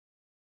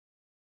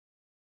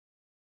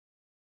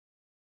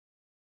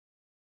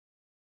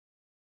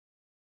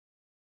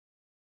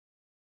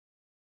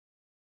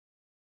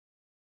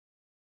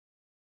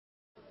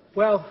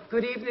Well,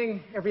 good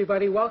evening,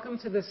 everybody. Welcome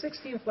to the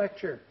 16th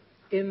lecture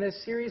in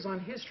this series on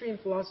history and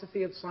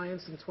philosophy of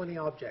science in 20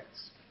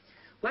 objects.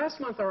 Last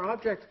month, our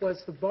object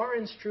was the bar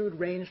and Strude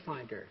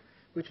rangefinder,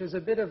 which was a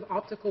bit of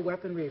optical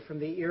weaponry from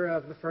the era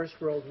of the First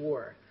World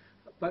War.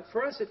 But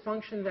for us, it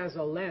functioned as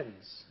a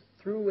lens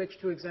through which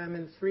to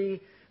examine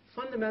three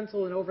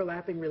fundamental and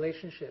overlapping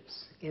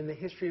relationships in the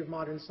history of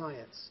modern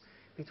science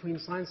between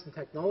science and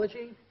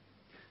technology,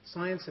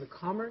 science and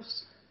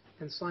commerce,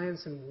 and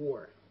science and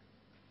war.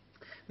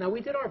 Now,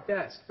 we did our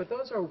best, but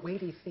those are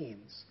weighty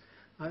themes.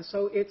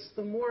 So it's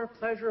the more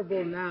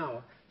pleasurable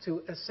now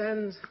to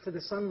ascend to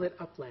the sunlit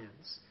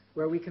uplands,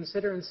 where we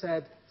consider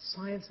instead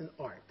science and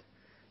art.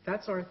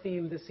 That's our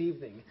theme this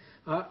evening.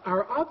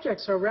 Our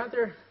objects are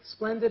rather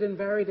splendid and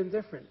varied and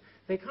different.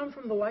 They come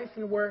from the life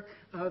and work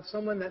of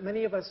someone that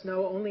many of us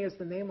know only as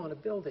the name on a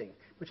building,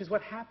 which is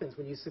what happens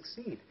when you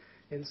succeed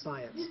in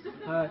science.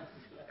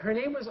 Her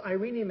name was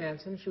Irene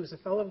Manton. She was a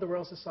fellow of the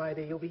Royal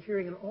Society. You'll be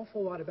hearing an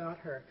awful lot about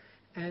her.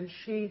 And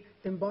she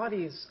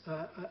embodies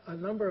a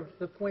number of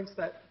the points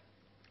that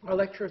our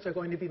lecturers are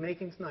going to be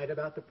making tonight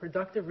about the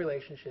productive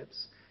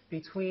relationships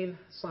between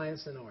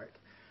science and art.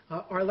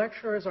 Our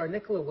lecturers are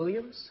Nicola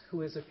Williams,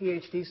 who is a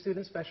PhD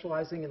student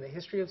specializing in the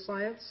history of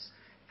science,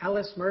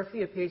 Alice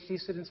Murphy, a PhD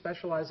student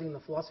specializing in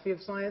the philosophy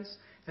of science,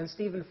 and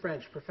Stephen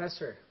French,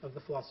 professor of the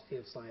philosophy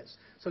of science.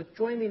 So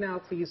join me now,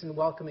 please, in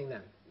welcoming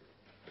them.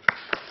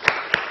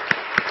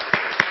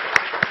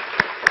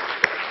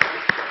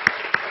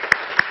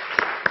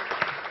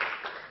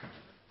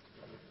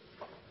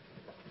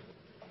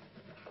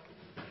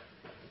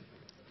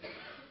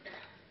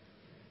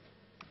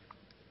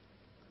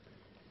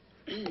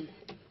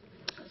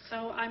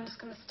 So I'm just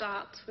going to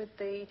start with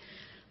the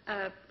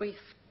brief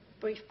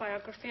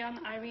biography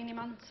on Irene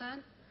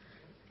Manton.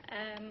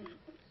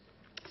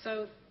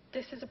 So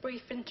this is a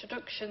brief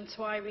introduction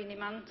to Irene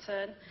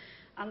Manton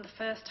and the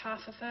first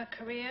half of her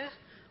career,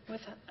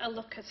 with a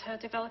look at her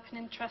developing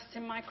interest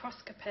in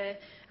microscopy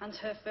and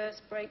her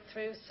first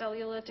breakthrough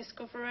cellular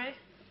discovery.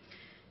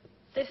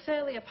 This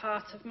earlier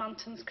part of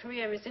Manton's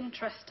career is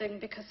interesting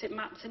because it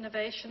maps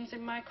innovations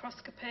in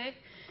microscopy,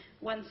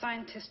 when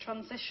scientists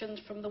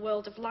transitioned from the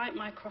world of light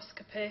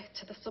microscopy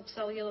to the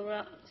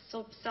subcellular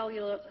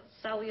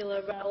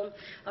realm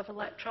of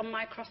electron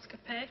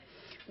microscopy,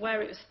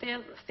 where it was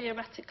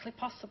theoretically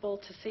possible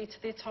to see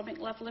to the atomic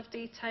level of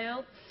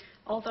detail,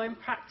 although in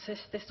practice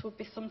this would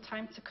be some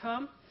time to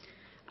come.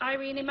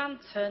 Irene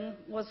Manton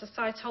was a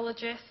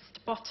cytologist,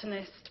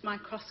 botanist,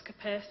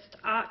 microscopist,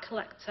 art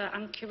collector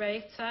and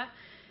curator.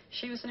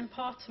 She was an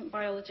important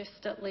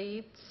biologist at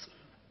Leeds.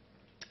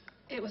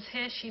 It was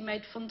here she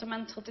made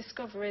fundamental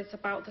discoveries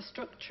about the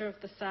structure of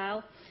the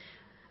cell,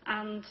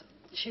 and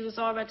she was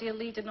already a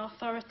leading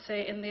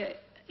authority in the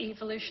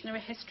evolutionary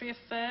history of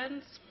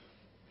ferns.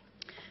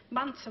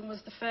 Manton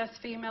was the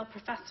first female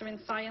professor in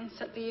science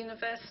at the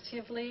University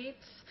of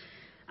Leeds,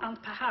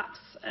 and perhaps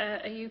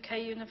a UK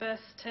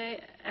university,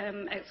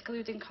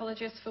 excluding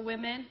colleges for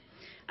women,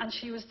 and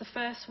she was the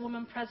first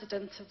woman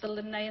president of the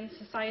Linnean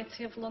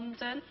Society of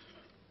London.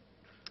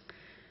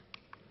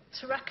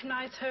 To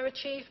recognise her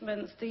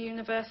achievements, the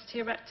university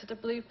erected a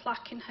blue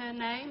plaque in her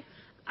name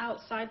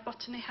outside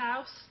Botany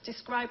House,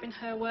 describing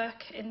her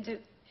work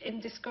in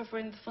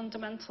discovering the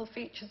fundamental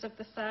features of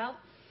the cell,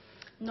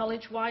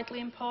 knowledge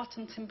widely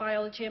important in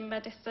biology and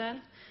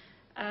medicine.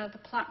 The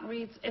plaque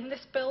reads, "In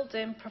this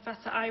building,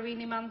 Professor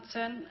Irene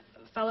Manton,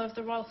 Fellow of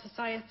the Royal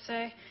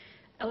Society,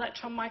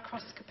 electron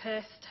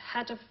microscopist,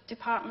 head of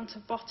Department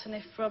of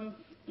Botany from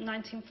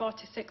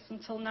 1946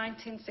 until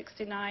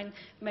 1969,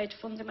 made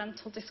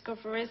fundamental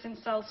discoveries in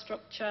cell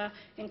structure,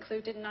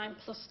 including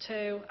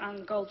 9+2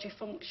 and Golgi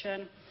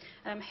function."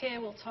 Here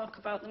we'll talk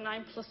about the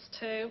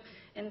 9+2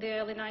 in the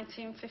early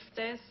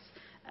 1950s.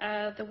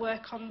 The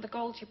work on the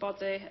Golgi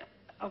body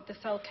of the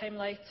cell came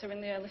later in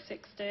the early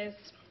 60s.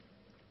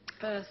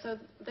 So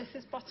this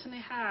is Botany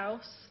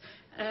House,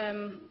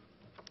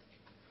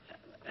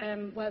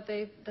 where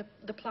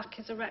the plaque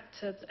is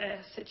erected,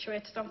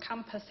 situated on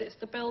campus. It's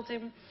the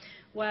building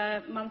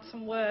where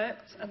Manton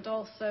worked and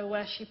also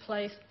where she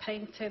placed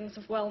paintings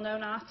of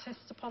well-known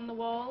artists upon the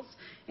walls,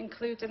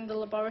 including the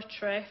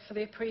laboratory for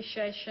the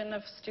appreciation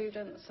of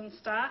students and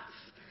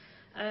staff.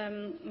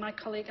 My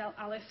colleague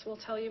Alice will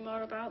tell you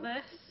more about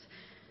this.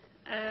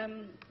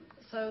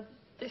 So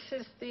this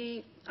is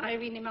the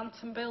Irene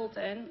Manton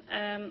building,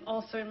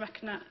 also in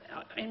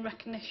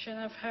recognition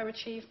of her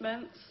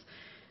achievements.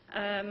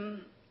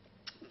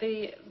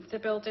 The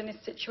building is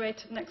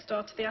situated next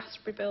door to the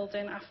Asprey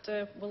building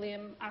after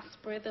William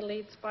Asprey, the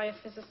Leeds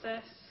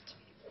biophysicist.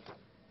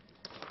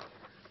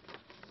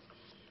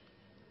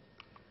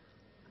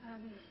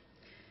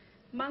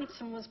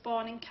 Manton was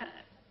born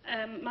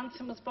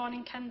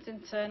in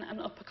Kensington, an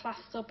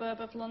upper-class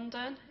suburb of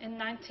London, in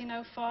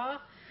 1904.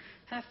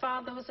 Her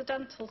father was a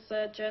dental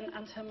surgeon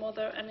and her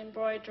mother an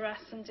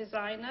embroideress and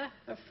designer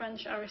of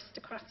French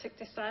aristocratic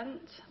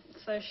descent,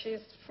 so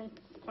she's from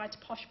quite a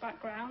posh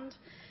background.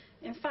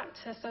 In fact,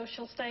 her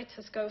social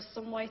status goes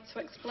some way to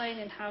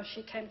explaining how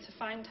she came to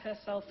find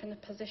herself in a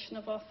position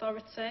of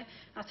authority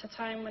at a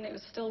time when it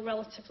was still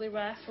relatively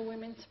rare for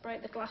women to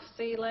break the glass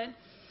ceiling.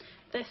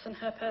 This and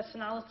her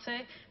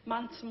personality,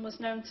 Manton was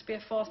known to be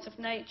a force of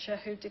nature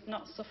who did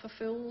not suffer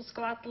fools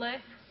gladly.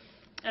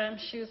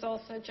 She was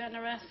also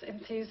generous,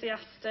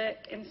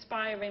 enthusiastic,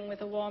 inspiring,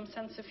 with a warm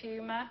sense of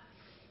humour.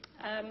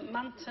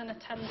 Manton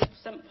attended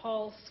St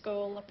Paul's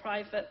School, a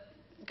private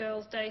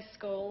girls' day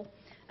school.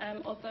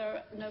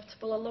 Other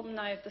notable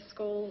alumni of the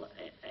school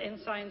in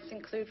science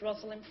include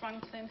Rosalind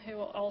Franklin, who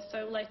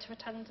also later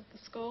attended the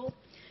school.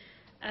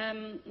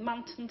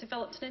 Manton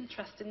developed an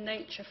interest in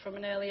nature from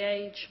an early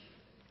age.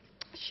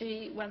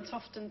 She went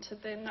often to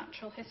the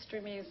Natural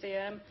History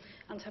Museum,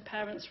 and her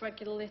parents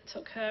regularly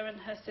took her and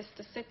her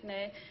sister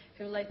Sydney,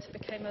 who later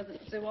became a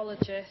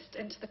zoologist,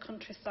 into the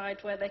countryside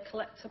where they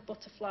collected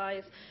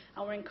butterflies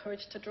and were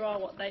encouraged to draw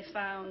what they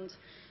found.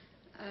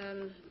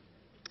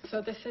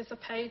 So this is a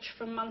page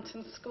from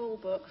Manton's school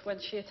book when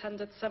she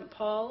attended St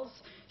Paul's,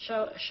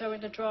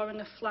 showing a drawing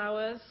of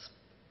flowers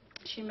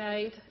she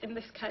made, in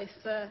this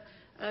case a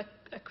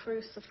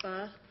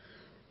crucifer.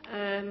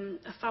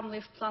 A family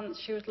of plants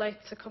she would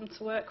later come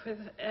to work with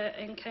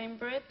in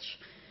Cambridge.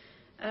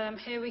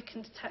 Here we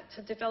can detect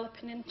a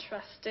developing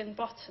interest in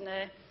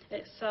botany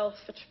itself,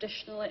 a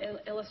traditionally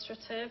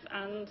illustrative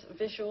and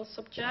visual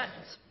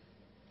subject.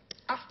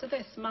 After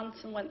this,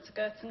 Manton went to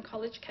Girton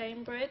College,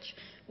 Cambridge,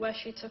 where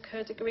she took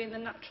her degree in the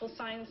natural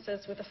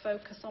sciences with a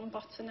focus on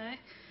botany.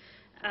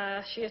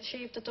 She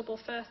achieved a double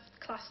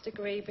first-class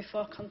degree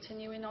before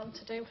continuing on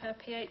to do her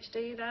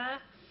PhD there.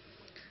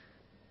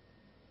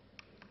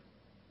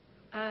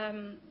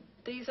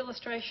 These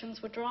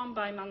illustrations were drawn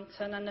by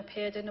Manton and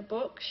appeared in a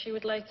book she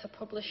would later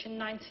publish in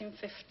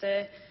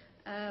 1950.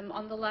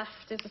 On the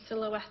left is a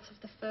silhouette of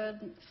the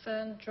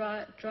fern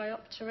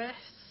Dryopteris,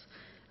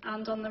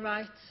 and on the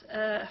right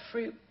a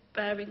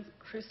fruit-bearing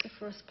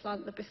cruciferous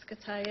plant, the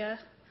Biscatea.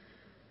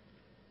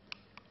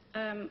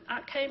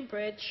 At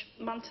Cambridge,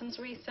 Manton's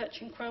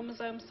research in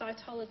chromosome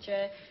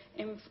cytology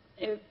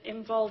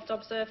involved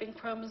observing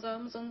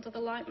chromosomes under the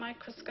light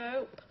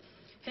microscope.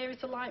 Here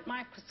is a light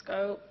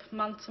microscope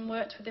Manton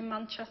worked with in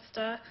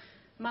Manchester.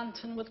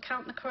 Manton would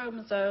count the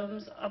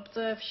chromosomes,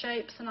 observe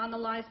shapes and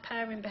analyse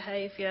pairing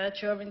behaviour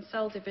during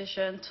cell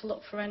division to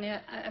look for any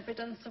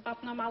evidence of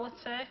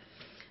abnormality.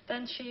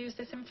 Then she used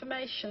this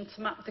information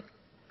to map the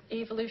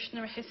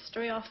evolutionary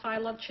history or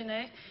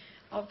phylogeny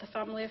of the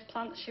family of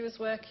plants she was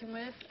working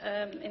with,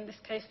 in this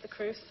case the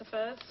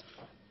crucifers.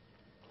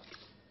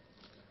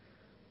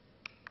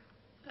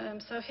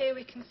 So here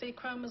we can see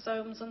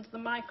chromosomes under the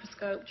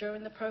microscope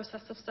during the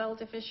process of cell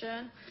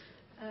division.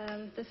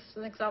 This is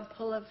an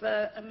example of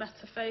a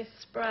metaphase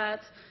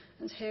spread,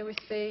 and here we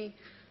see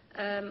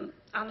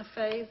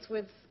anaphase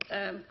with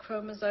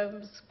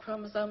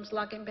chromosomes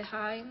lagging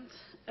behind.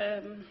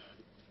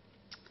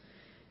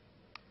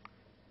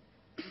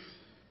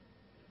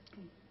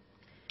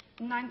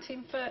 In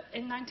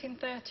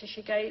 1930,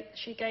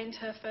 she gained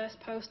her first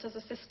post as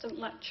assistant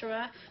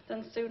lecturer,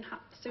 then soon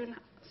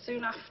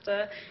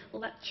after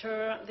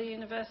lecturer at the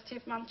University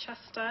of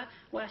Manchester,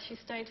 where she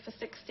stayed for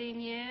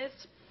 16 years.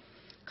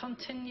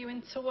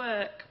 Continuing to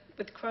work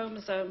with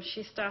chromosomes,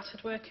 she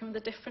started working with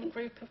a different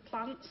group of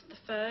plants, the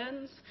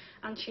ferns,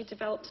 and she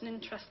developed an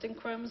interest in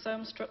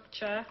chromosome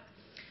structure.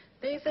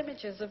 These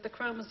images of the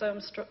chromosome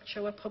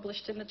structure were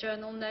published in the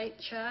journal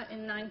Nature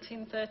in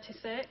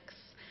 1936.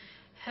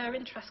 Her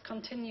interest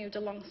continued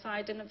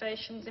alongside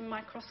innovations in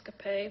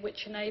microscopy,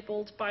 which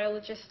enabled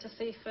biologists to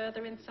see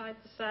further inside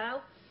the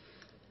cell.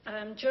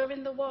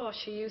 During the war,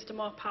 she used a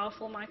more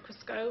powerful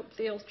microscope,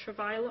 the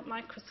ultraviolet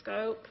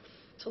microscope,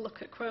 to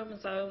look at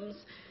chromosomes,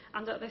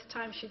 and at this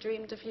time she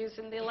dreamed of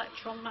using the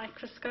Electron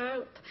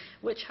microscope,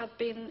 which had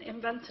been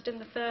invented in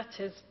the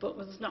 30s but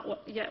was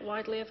not yet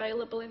widely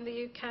available in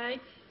the UK.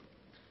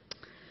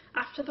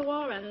 After the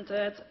war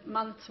ended,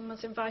 Manton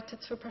was invited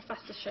to a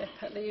professorship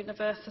at the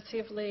University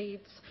of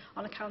Leeds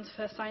on account of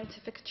her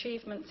scientific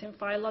achievements in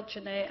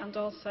phylogeny and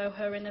also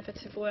her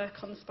innovative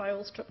work on the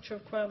spiral structure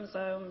of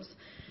chromosomes.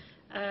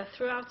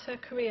 Throughout her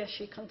career,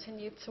 she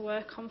continued to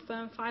work on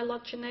fern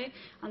phylogeny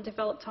and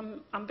developed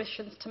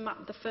ambitions to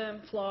map the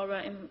fern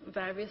flora in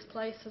various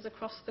places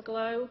across the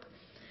globe.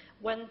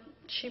 When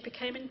she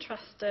became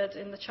interested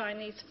in the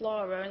Chinese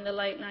flora in the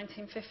late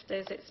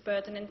 1950s, it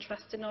spurred an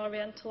interest in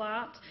Oriental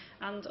art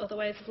and other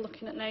ways of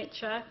looking at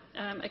nature.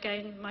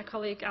 Again, my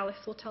colleague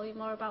Alice will tell you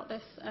more about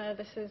this.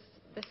 This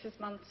is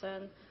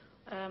Manton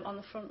on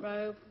the front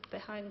row.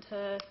 Behind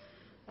her,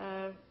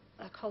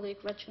 a colleague,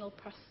 Reginald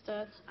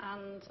Preston,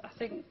 and I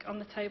think on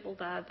the table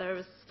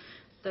there's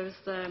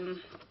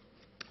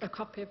a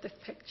copy of this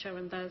picture,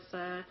 and there's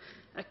a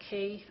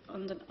key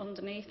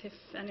underneath if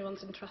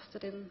anyone's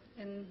interested in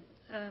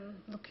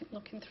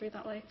looking through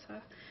that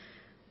later.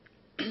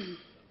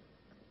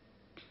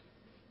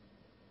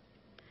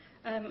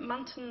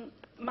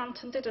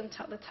 Manton didn't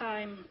at the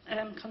time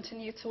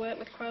continue to work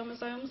with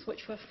chromosomes,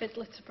 which were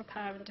fiddly to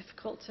prepare and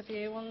difficult to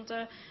view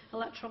under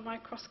electron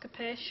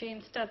microscopy. She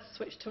instead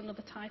switched to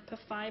another type of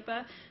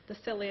fibre, the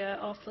cilia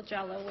or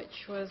flagella,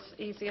 which was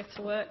easier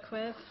to work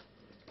with.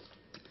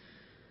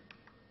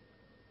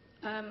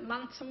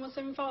 Manton was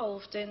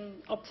involved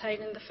in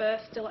obtaining the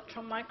first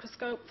electron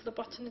microscope for the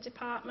botany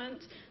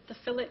department, the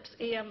Philips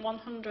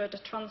EM100, a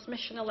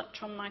transmission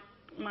electron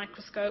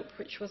microscope,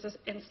 which was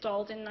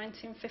installed in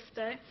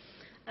 1950.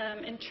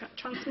 In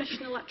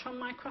transmission electron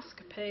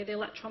microscopy, the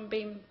electron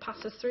beam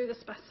passes through the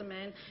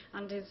specimen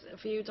and is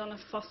viewed on a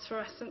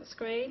phosphorescent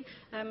screen.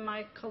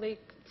 My colleague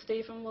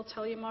Stephen will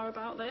tell you more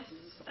about this.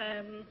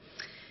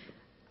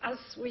 As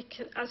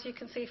you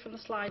can see from the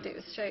slide, it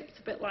was shaped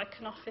a bit like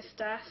an office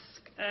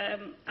desk.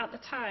 At the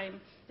time,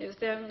 it was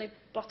the only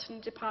botany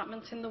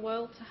department in the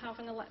world to have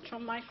an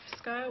electron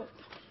microscope.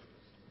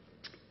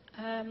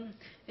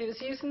 It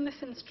was using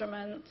this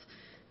instrument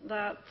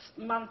that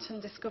Manton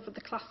discovered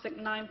the classic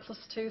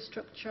 9+2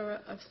 structure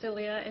of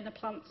cilia in a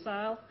plant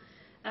cell.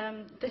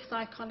 This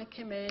iconic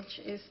image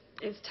is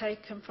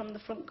taken from the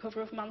front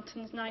cover of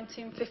Manton's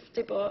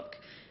 1950 book,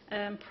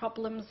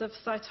 Problems of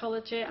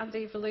Cytology and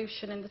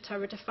Evolution in the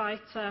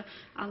Pteridophyta,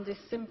 and is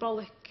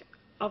symbolic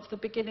of the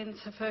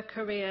beginnings of her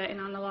career in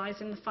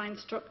analysing the fine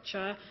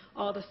structure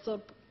or the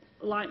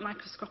sub-light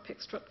microscopic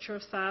structure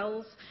of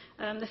cells.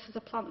 This is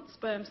a plant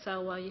sperm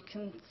cell where you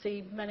can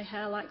see many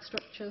hair-like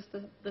structures,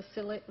 the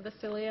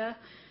cilia.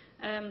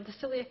 The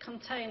cilia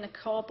contain a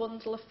core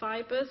bundle of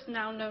fibres,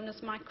 now known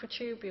as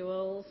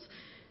microtubules.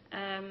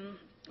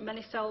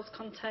 Many cells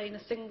contain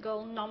a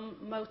single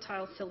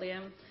non-motile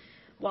cilium,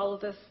 while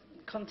others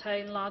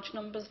contain large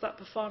numbers that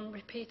perform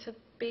repeated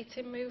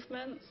beating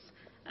movements.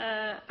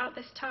 At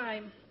this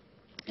time,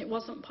 it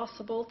wasn't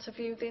possible to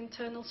view the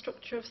internal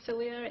structure of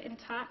cilia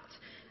intact,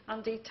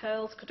 and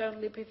details could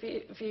only be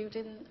viewed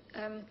in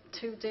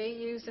 2D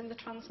using the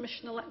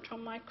transmission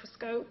electron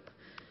microscope.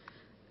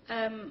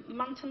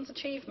 Manton's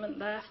achievement,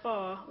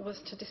 therefore, was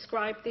to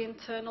describe the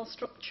internal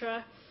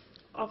structure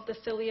of the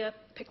cilia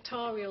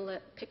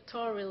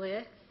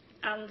pictorially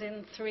and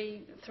in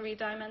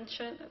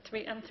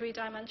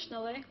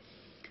three-dimensionally.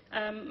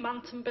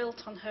 Manton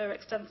built on her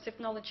extensive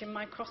knowledge in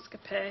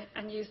microscopy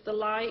and used the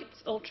light,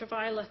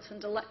 ultraviolet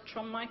and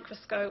electron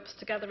microscopes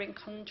together in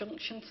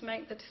conjunction to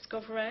make the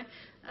discovery,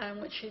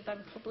 which she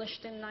then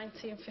published in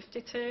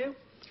 1952.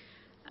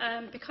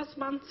 Because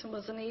Manton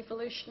was an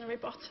evolutionary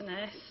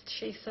botanist,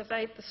 she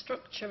surveyed the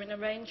structure in a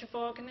range of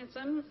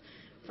organisms,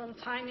 from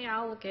tiny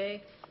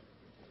algae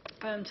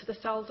to the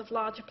cells of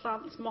larger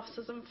plants,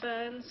 mosses and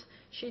ferns.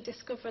 She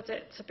discovered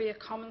it to be a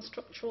common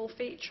structural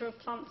feature of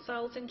plant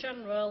cells in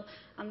general,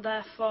 and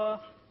therefore,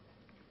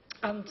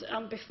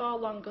 and before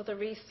long, other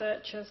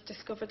researchers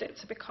discovered it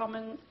to be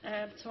common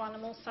to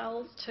animal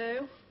cells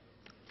too.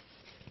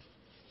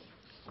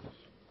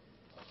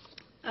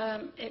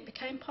 It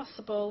became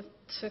possible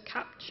to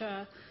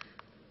capture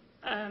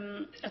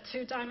a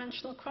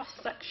two-dimensional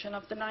cross-section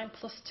of the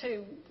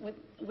 9+2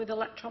 with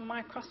electron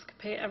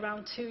microscopy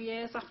around 2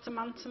 years after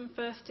Manton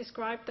first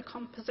described the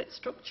composite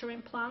structure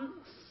in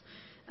plants.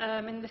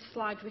 In this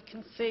slide we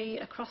can see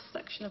a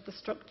cross-section of the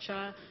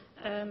structure,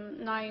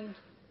 9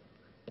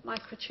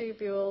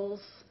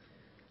 microtubules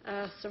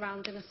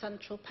surrounding a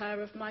central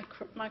pair of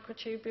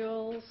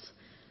microtubules.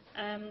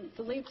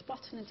 The Leeds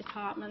Botany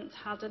Department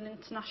had an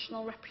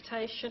international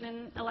reputation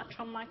in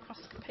electron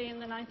microscopy in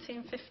the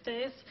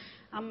 1950s,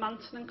 and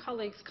Manton and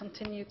colleagues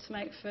continued to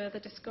make further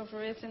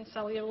discoveries in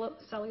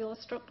cellular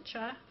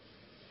structure.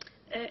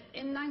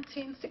 In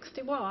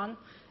 1961,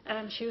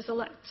 she was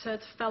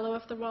elected Fellow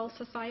of the Royal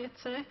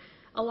Society,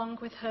 along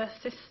with her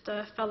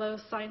sister, fellow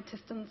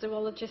scientist and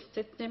zoologist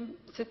Sydney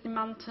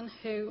Manton,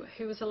 who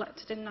was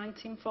elected in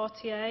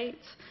 1948.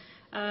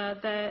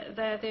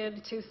 They're the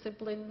only two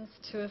siblings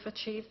to have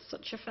achieved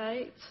such a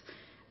fate.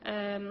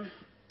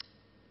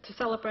 To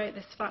celebrate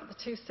this fact, the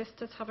two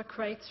sisters have a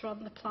crater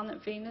on the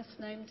planet Venus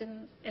named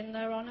in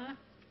their honour.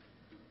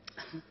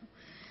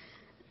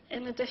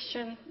 In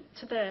addition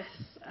to this,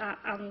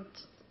 and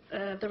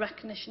the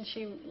recognition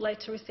she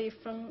later received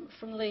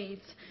from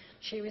Leeds,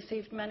 she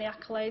received many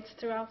accolades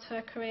throughout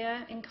her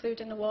career,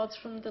 including awards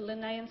from the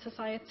Linnean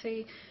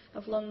Society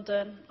of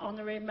London,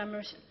 honorary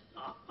membership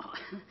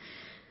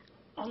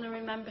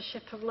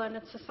of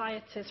learned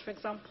societies, for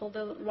example,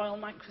 the Royal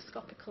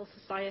Microscopical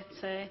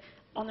Society,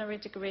 honorary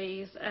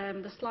degrees.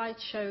 The slide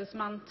shows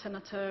Manton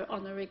at her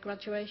honorary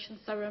graduation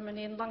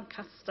ceremony in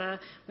Lancaster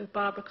with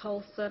Barbara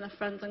Colson, a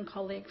friend and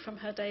colleague from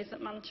her days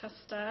at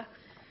Manchester.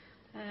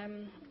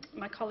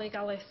 My colleague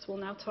Alice will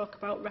now talk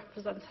about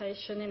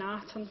representation in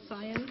art and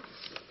science.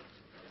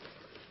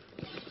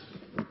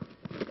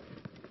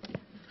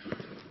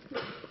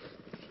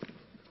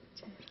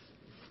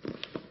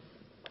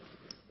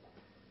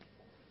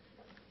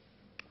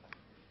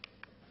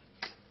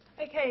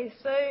 Okay,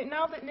 so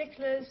now that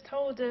Nicola has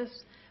told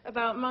us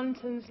about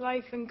Manton's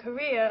life and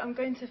career, I'm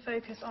going to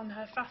focus on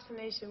her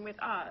fascination with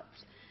art.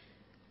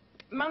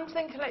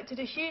 Manton collected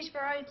a huge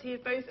variety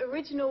of both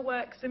original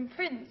works and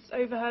prints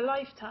over her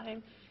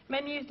lifetime.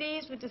 Many of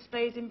these were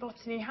displayed in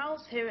Botany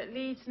House here at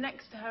Leeds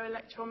next to her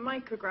electron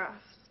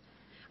micrographs,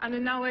 and are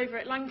now over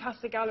at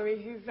Lancaster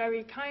Gallery, who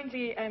very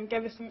kindly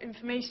gave us some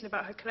information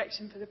about her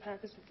collection for the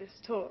purpose of this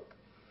talk.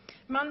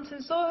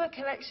 Manton saw her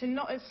collection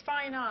not as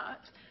fine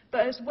art,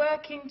 but as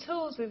working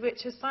tools with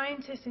which a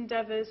scientist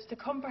endeavours to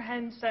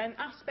comprehend certain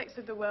aspects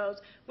of the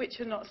world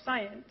which are not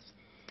science.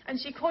 And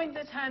she coined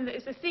the term that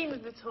is the theme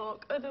of the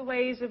talk, other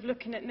ways of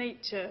looking at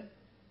nature.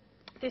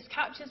 This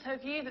captures her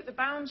view that the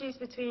boundaries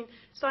between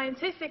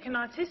scientific and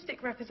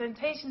artistic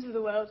representations of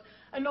the world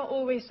are not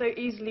always so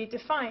easily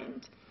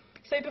defined.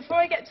 So before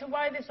I get to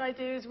why this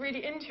idea is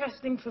really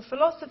interesting for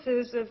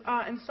philosophers of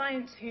art and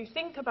science who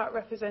think about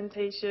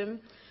representation,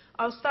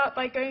 I'll start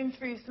by going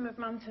through some of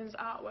Manton's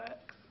artwork.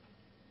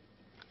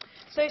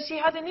 So she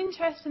had an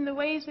interest in the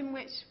ways in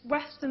which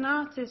Western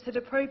artists had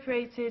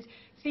appropriated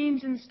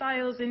themes and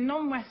styles in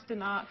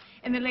non-Western art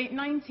in the late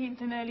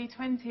 19th and early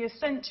 20th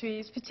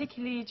centuries,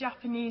 particularly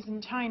Japanese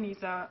and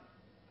Chinese art.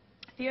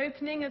 The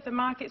opening of the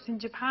markets in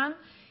Japan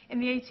in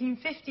the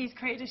 1850s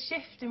created a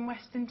shift in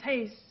Western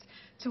tastes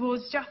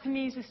towards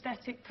Japanese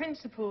aesthetic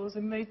principles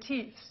and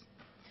motifs.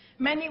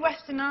 Many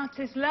Western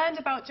artists learned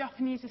about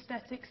Japanese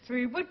aesthetics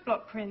through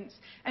woodblock prints,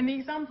 and the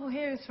example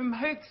here is from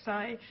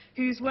Hokusai,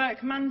 whose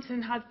work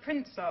Manton had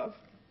prints of.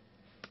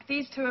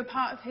 These two are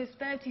part of his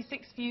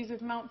 36 Views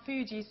of Mount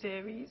Fuji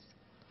series.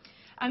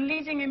 And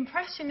leading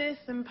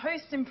Impressionists and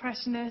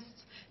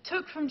Post-Impressionists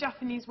took from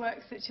Japanese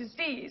works such as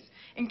these,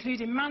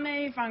 including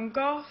Manet, Van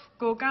Gogh,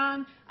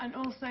 Gauguin, and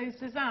also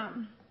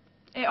Cézanne.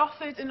 It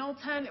offered an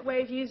alternate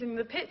way of using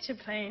the picture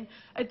plane,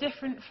 a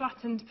different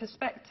flattened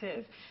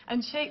perspective,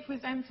 and shape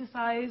was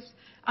emphasised,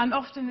 and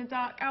often a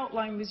dark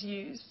outline was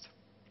used.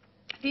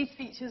 These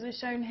features are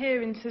shown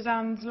here in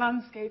Cézanne's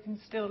landscape and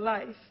still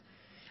life.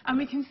 And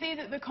we can see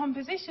that the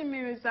composition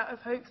mirrors that of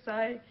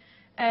Hokusai,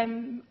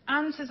 and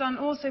Cézanne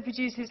also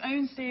produced his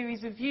own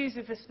series of views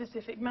of a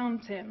specific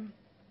mountain.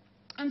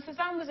 And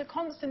Cézanne was a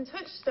constant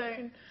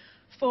touchstone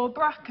for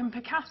Braque and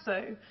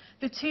Picasso,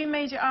 the two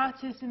major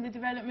artists in the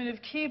development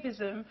of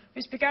Cubism,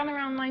 which began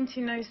around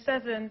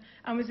 1907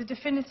 and was a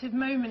definitive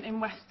moment in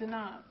Western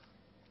art.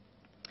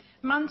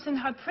 Manton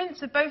had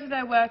prints of both of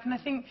their work, and I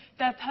think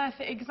they're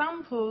perfect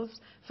examples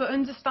for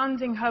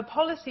understanding her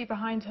policy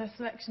behind her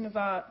selection of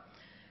art.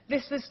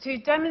 This was to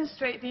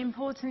demonstrate the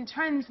important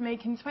trends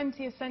making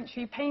 20th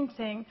century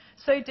painting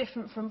so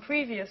different from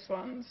previous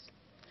ones.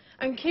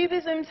 And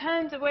Cubism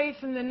turned away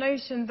from the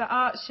notion that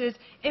art should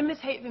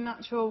imitate the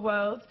natural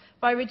world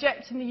by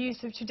rejecting the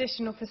use of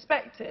traditional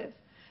perspective.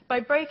 By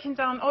breaking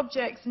down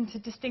objects into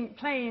distinct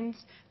planes,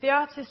 the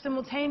artist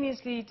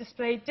simultaneously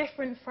displayed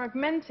different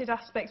fragmented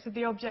aspects of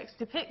the objects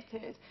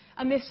depicted,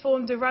 and this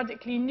formed a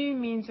radically new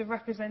means of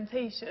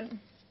representation.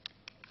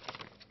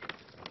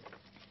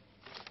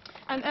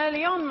 And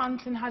early on,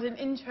 Manton had an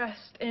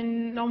interest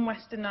in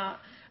non-Western art,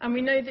 and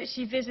we know that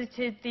she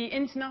visited the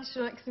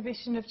International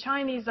Exhibition of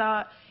Chinese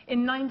Art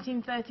in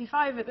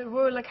 1935 at the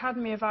Royal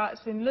Academy of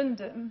Arts in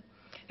London.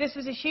 This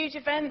was a huge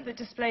event that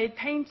displayed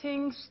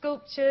paintings,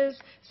 sculptures,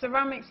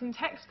 ceramics and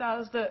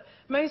textiles that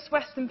most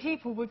Western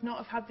people would not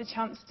have had the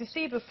chance to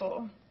see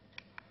before.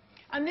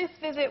 And this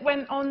visit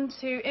went on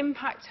to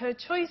impact her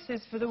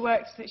choices for the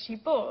works that she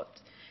bought.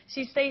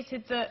 She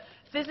stated that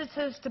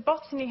visitors to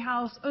Botany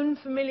House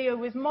unfamiliar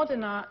with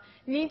modern art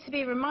need to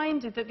be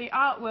reminded that the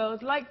art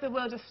world, like the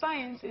world of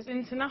science, is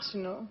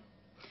international.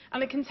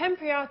 And a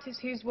contemporary artist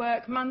whose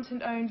work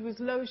Manton owned was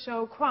Lo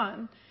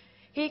Shou-Quan.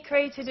 He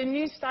created a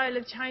new style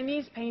of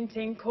Chinese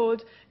painting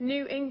called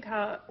New Ink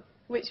Art,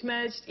 which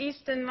merged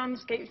Eastern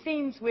landscape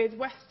themes with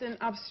Western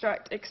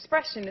abstract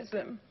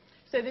expressionism.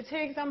 So the two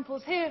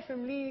examples here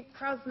from Lee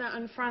Krasner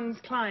and Franz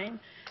Klein.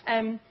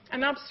 An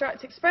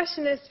abstract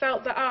expressionist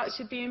felt that art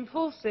should be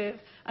impulsive,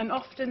 and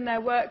often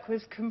their work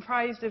was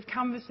comprised of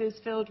canvases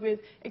filled with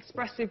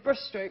expressive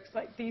brushstrokes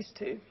like these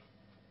two.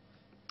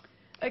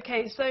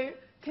 Okay, so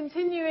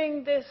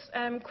continuing this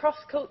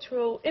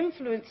cross-cultural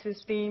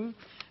influences theme,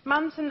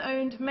 Manton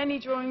owned many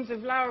drawings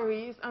of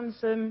Lowry's and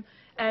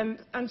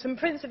some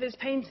prints of his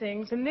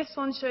paintings, and this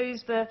one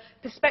shows the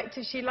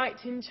perspective she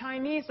liked in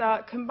Chinese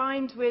art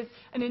combined with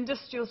an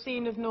industrial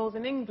scene of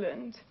northern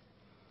England.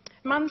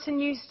 Manton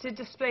used to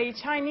display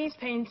Chinese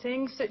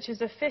paintings, such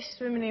as a fish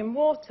swimming in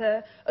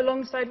water,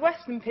 alongside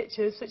Western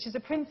pictures, such as a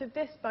print of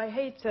this by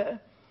Hayter,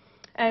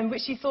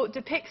 which she thought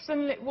depicts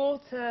sunlit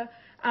water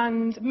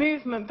and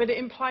movement, but it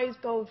implies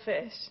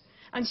goldfish.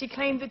 And she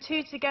claimed the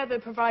two together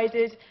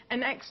provided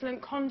an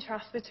excellent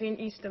contrast between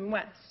East and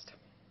West.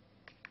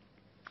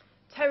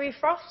 Terry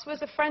Frost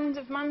was a friend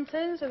of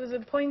Manton's and was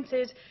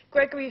appointed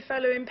Gregory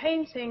Fellow in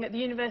Painting at the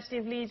University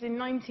of Leeds in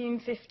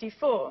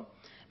 1954.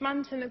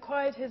 Manton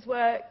acquired his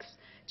works,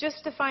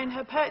 justifying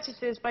her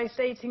purchases by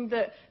stating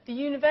that the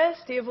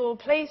university, of all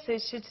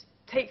places, should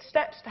take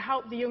steps to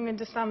help the young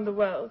understand the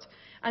world.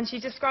 And she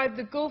described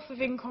the gulf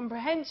of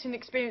incomprehension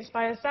experienced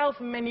by herself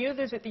and many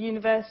others at the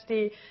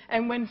university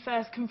and when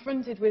first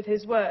confronted with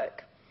his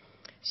work.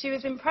 She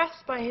was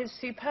impressed by his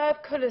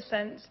superb colour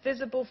sense,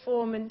 visible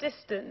form and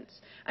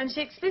distance, and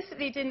she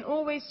explicitly didn't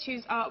always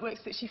choose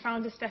artworks that she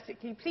found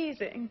aesthetically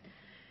pleasing.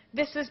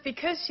 This was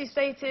because, she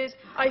stated,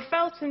 "I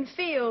felt and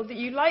feel that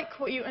you like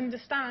what you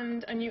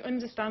understand and you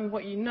understand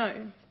what you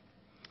know."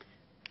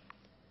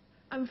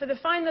 And for the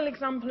final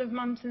example of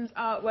Manton's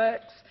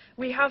artworks,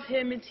 we have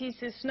here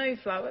Matisse's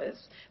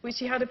Snowflowers, which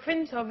she had a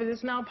print of and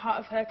is now part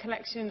of her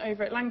collection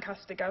over at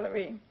Lancaster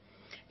Gallery.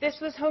 This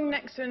was hung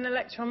next to an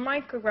electron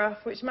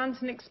micrograph, which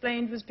Manton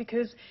explained was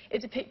because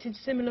it depicted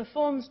similar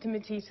forms to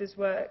Matisse's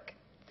work.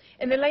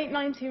 In the late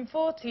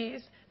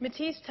 1940s,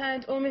 Matisse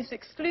turned almost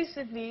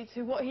exclusively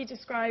to what he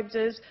described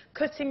as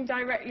cutting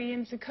directly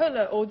into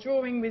colour or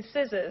drawing with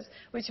scissors,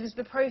 which was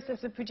the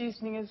process of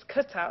producing his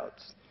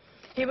cutouts.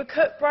 He would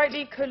cut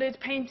brightly coloured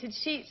painted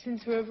sheets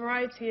into a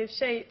variety of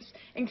shapes,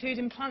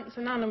 including plants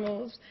and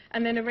animals,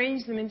 and then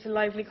arrange them into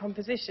lively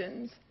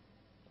compositions.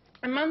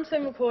 And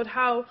Manton recalled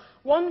how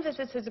one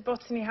visitor to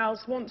Botany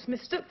House once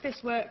mistook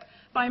this work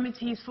by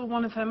Matisse for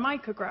one of her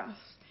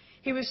micrographs.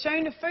 He was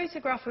shown a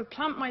photograph of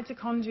plant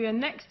mitochondria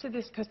next to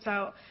this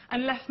cutout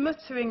and left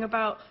muttering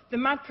about the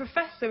mad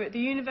professor at the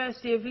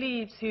University of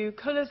Leeds who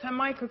colours her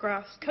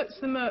micrographs, cuts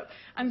them up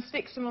and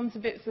sticks them onto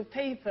bits of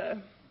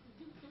paper.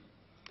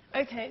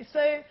 Okay,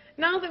 so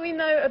now that we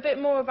know a bit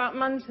more about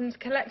Manton's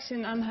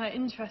collection and her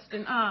interest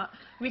in art,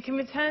 we can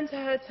return to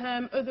her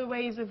term other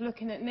ways of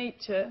looking at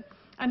nature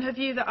and her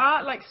view that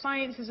art, like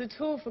science, is a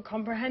tool for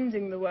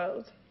comprehending the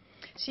world.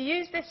 She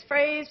used this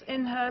phrase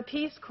in her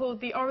piece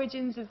called The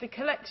Origins of the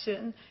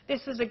Collection.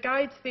 This was a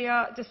guide to the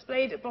art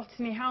displayed at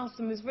Botany House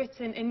and was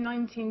written in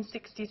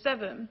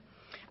 1967.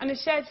 And a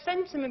shared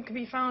sentiment can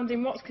be found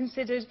in what's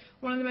considered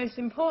one of the most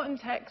important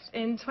texts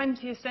in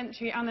 20th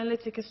century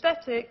analytic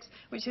aesthetics,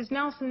 which is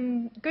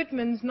Nelson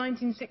Goodman's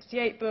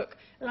 1968 book,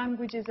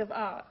 Languages of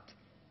Art.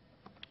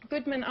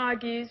 Goodman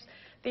argues,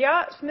 the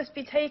arts must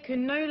be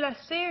taken no less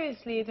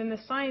seriously than the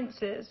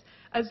sciences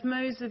as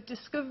modes of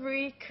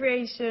discovery,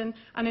 creation,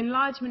 and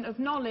enlargement of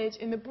knowledge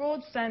in the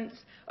broad sense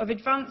of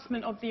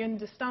advancement of the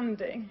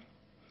understanding.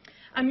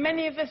 And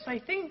many of us, I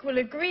think, will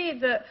agree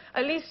that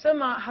at least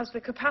some art has the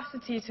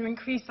capacity to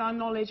increase our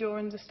knowledge or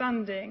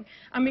understanding.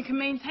 And we can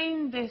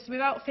maintain this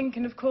without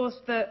thinking, of course,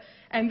 that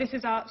this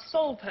is art's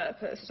sole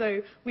purpose.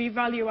 So we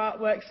value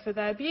artworks for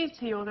their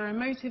beauty or their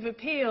emotive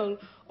appeal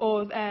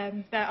or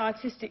their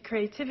artistic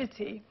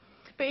creativity.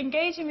 But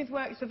engaging with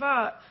works of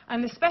art,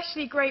 and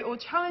especially great or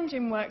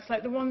challenging works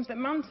like the ones that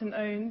Manton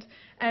owned,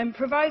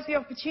 provides the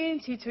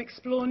opportunity to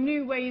explore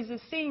new ways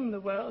of seeing the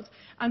world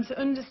and to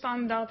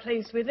understand our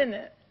place within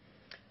it.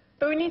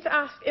 But we need to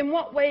ask, in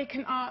what way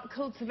can art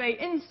cultivate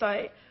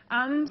insight?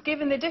 And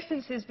given the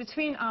differences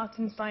between art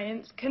and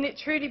science, can it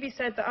truly be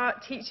said that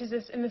art teaches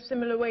us in a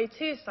similar way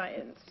to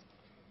science?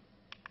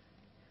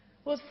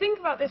 Well, to think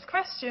about this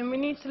question, we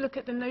need to look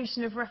at the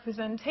notion of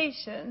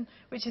representation,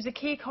 which is a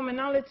key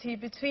commonality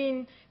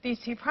between these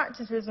two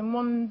practices and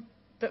one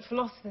that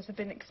philosophers have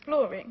been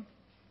exploring.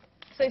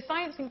 So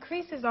science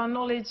increases our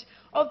knowledge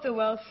of the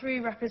world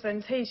through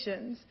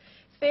representations.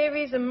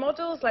 Theories and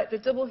models like the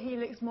double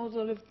helix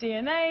model of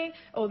DNA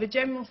or the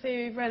general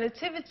theory of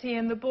relativity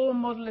and the Bohr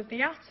model of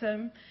the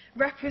atom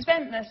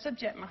represent their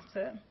subject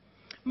matter.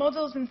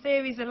 Models and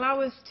theories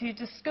allow us to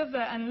discover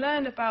and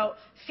learn about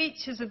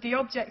features of the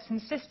objects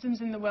and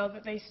systems in the world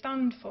that they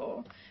stand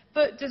for.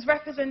 But does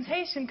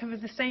representation cover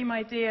the same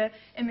idea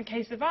in the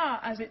case of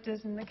art as it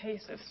does in the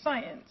case of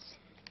science?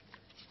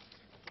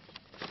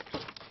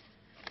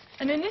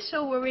 An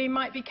initial worry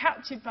might be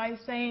captured by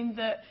saying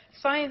that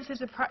science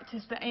is a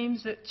practice that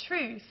aims at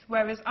truth,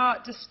 whereas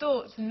art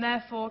distorts and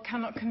therefore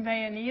cannot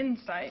convey any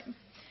insight.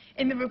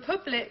 In the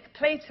Republic,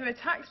 Plato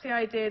attacks the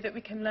idea that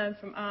we can learn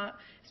from art,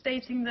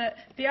 stating that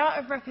the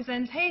art of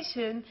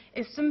representation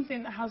is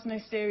something that has no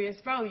serious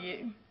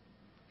value.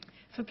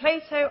 For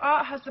Plato,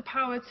 art has the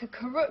power to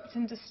corrupt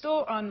and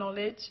distort our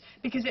knowledge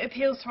because it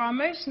appeals to our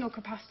emotional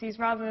capacities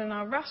rather than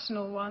our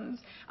rational ones,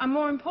 and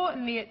more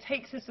importantly, it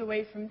takes us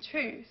away from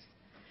truth.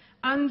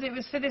 And it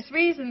was for this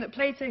reason that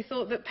Plato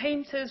thought that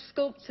painters,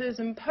 sculptors,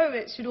 and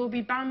poets should all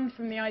be banned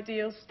from the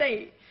ideal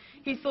state.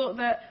 He thought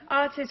that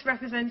artist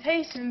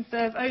representations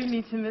serve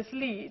only to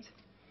mislead.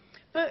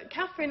 But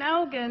Catherine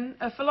Elgin,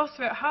 a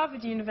philosopher at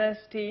Harvard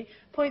University,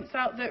 points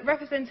out that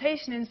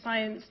representation in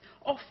science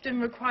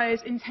often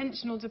requires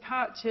intentional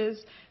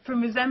departures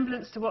from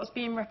resemblance to what's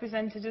being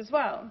represented as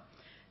well.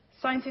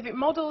 Scientific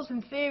models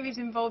and theories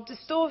involve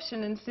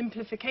distortion and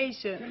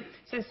simplification.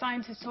 So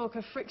scientists talk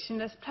of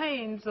frictionless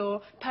planes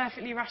or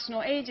perfectly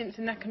rational agents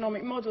in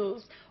economic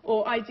models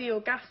or ideal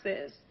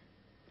gases.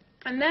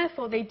 And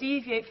therefore, they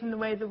deviate from the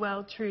way the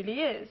world truly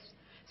is.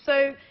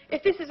 So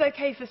if this is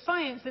okay for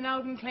science, then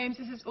Elgin claims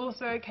this is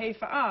also okay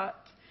for art.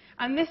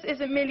 And this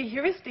isn't merely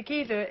heuristic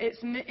either,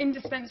 it's an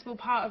indispensable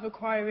part of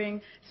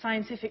acquiring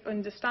scientific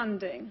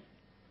understanding.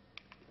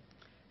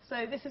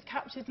 So this is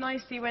captured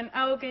nicely when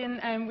Elgin,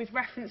 with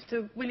reference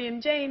to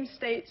William James,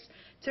 states,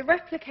 "To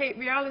replicate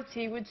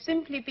reality would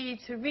simply be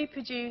to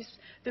reproduce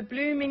the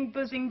blooming,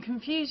 buzzing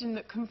confusion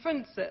that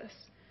confronts us.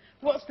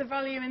 What's the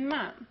value in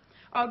that?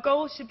 our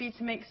goal should be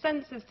to make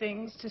sense of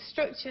things, to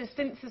structure,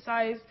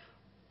 synthesize,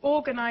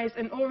 organize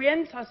and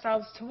orient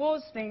ourselves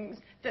towards things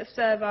that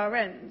serve our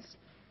ends.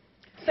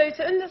 So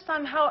to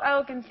understand how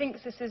Elgin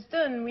thinks this is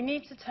done, we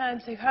need to turn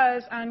to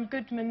hers and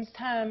Goodman's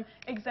term,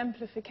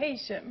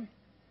 exemplification.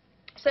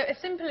 So a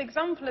simple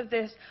example of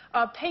this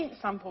are paint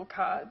sample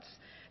cards.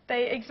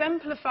 They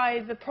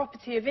exemplify the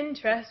property of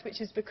interest,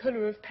 which is the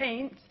colour of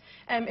paint,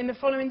 in the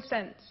following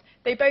sense.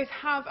 They both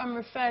have and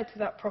refer to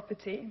that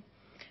property.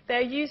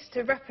 They're used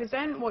to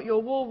represent what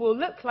your wall will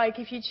look like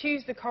if you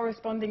choose the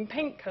corresponding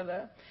paint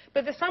colour.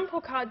 But the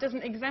sample card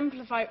doesn't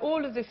exemplify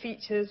all of the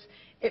features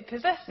it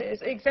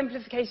possesses.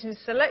 Exemplification is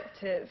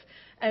selective.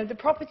 The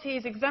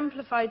properties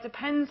exemplified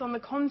depends on the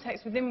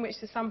context within which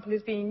the sample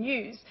is being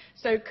used.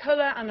 So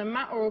colour and a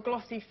matte or a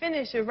glossy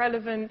finish are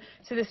relevant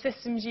to the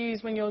systems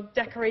used when you're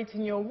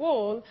decorating your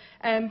wall,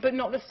 but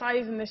not the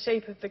size and the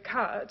shape of the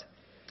card.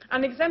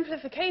 And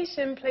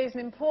exemplification plays an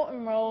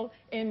important role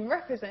in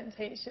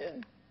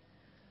representation.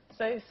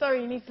 So,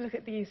 sorry, you need to look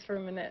at these for a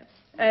minute.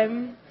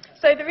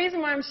 So the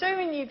reason why I'm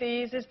showing you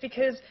these is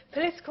because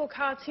political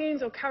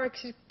cartoons or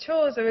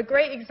caricatures are a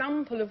great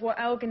example of what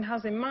Elgin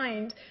has in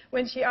mind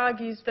when she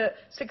argues that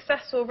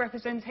successful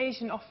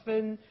representation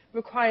often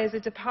requires a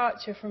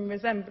departure from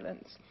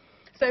resemblance.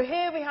 So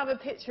here we have a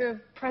picture of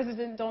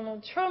President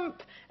Donald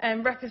Trump,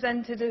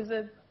 represented as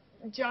a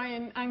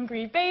giant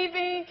angry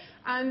baby,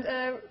 and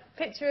a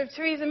picture of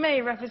Theresa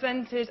May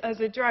represented as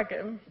a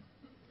dragon.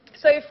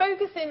 So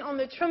focusing on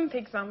the Trump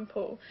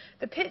example,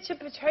 the picture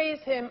portrays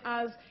him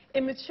as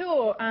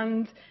immature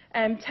and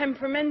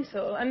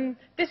temperamental, and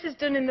this is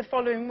done in the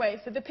following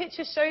way. So the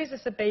picture shows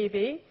us a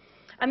baby,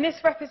 and this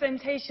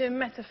representation,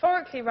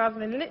 metaphorically rather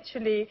than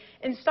literally,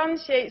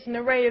 instantiates an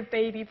array of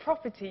baby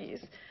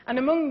properties, and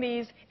among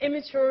these,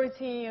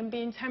 immaturity and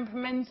being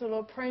temperamental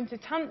or prone to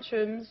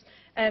tantrums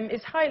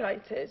is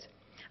highlighted.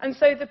 And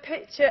so the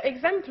picture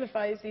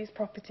exemplifies these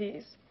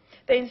properties.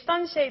 They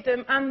instantiate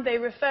them and they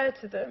refer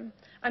to them.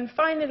 And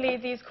finally,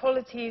 these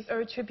qualities are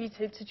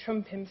attributed to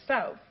Trump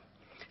himself.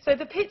 So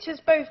the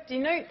pictures both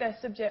denote their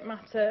subject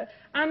matter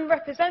and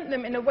represent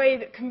them in a way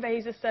that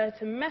conveys a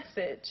certain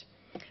message.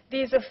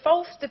 These are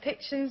false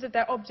depictions of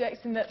their objects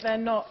in that they're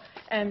not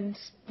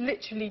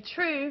literally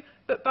true,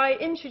 but by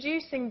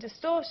introducing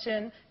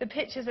distortion, the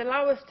pictures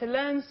allow us to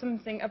learn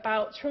something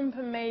about Trump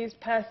and May's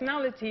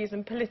personalities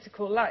and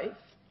political life.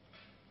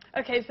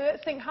 Okay, so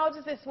let's think, how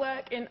does this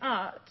work in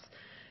art?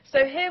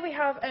 So here we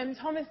have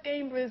Thomas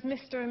Gainsborough's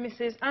Mr. and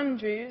Mrs.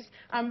 Andrews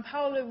and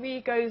Paolo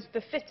Rigo's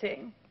The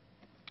Fitting.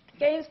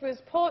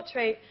 Gainsborough's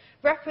portrait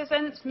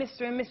represents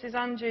Mr. and Mrs.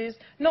 Andrews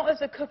not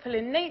as a couple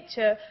in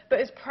nature, but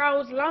as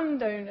proud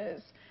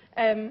landowners.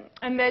 And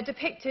they're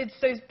depicted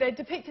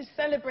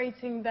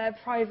celebrating their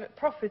private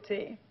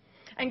property.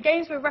 And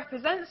Gainsborough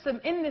represents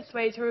them in this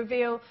way to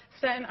reveal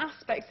certain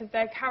aspects of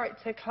their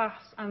character,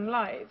 class, and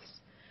lives.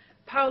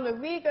 Paolo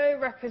Rigo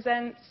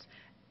represents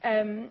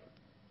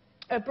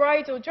a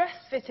bridal dress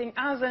fitting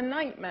as a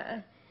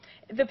nightmare.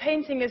 The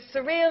painting is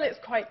surreal, it's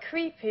quite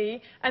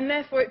creepy, and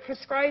therefore it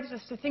prescribes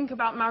us to think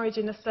about marriage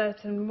in a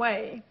certain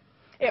way.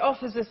 It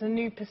offers us a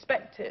new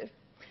perspective.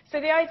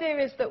 So the idea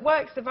is that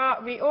works of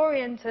art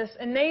reorient us,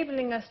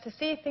 enabling us to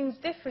see things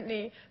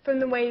differently from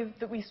the way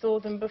that we saw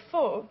them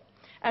before.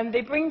 And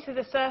they bring to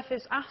the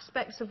surface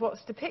aspects of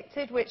what's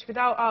depicted, which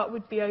without art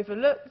would be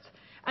overlooked,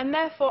 and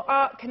therefore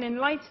art can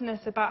enlighten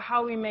us about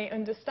how we may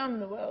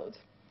understand the world.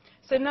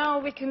 So now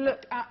we can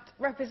look at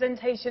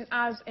representation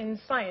as in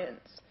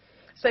science.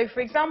 So for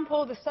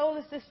example, the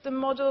solar system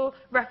model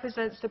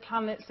represents the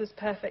planets as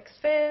perfect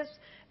spheres,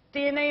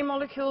 DNA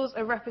molecules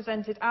are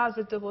represented as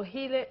a double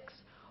helix,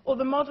 or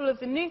the model of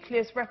the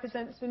nucleus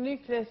represents the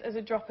nucleus as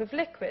a drop of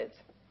liquid.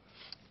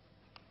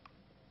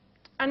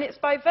 And it's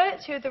by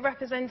virtue of the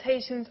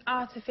representation's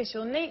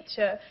artificial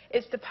nature,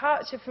 its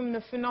departure from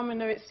the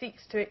phenomena it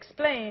seeks to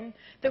explain,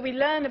 that we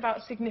learn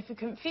about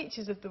significant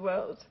features of the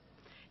world.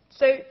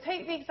 So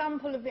take the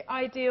example of the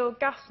ideal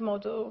gas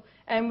model,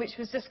 which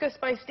was discussed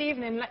by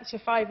Stephen in Lecture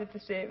 5 of the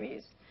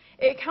series.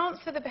 It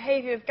accounts for the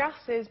behaviour of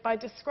gases by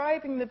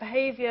describing the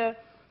behaviour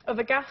of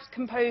a gas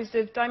composed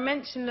of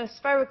dimensionless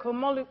spherical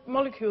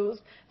molecules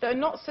that are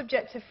not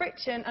subject to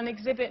friction and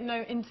exhibit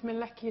no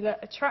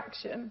intermolecular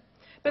attraction.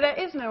 But there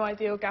is no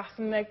ideal gas,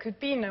 and there could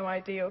be no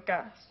ideal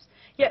gas.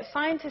 Yet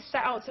scientists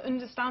set out to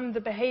understand the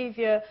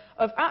behaviour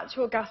of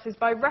actual gases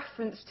by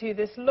reference to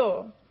this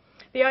law.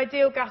 The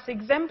ideal gas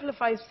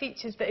exemplifies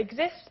features that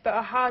exist but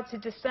are hard to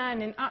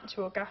discern in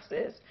actual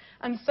gases,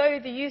 and so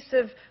the use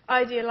of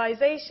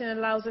idealization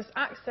allows us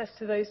access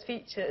to those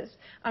features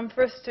and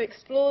for us to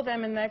explore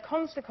them and their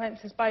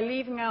consequences by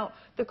leaving out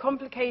the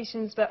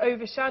complications that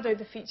overshadow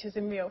the features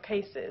in real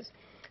cases.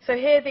 So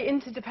here the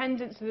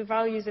interdependence of the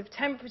values of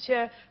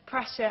temperature,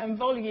 pressure and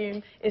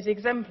volume is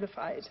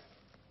exemplified.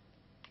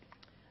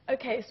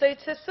 Okay, so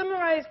to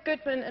summarize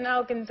Goodman and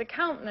Elgin's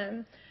account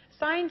then,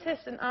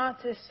 scientists and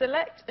artists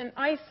select and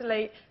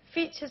isolate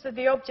features of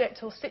the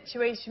object or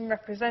situation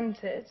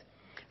represented.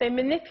 They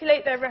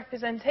manipulate their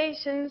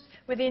representations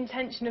with the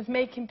intention of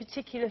making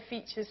particular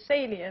features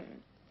salient.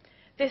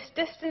 This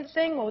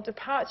distancing or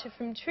departure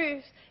from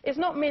truth is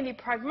not merely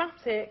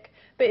pragmatic,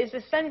 but is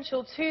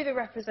essential to the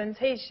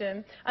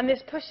representation, and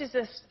this pushes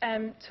us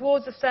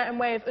towards a certain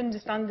way of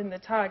understanding the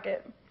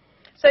target.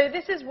 So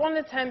this is one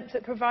attempt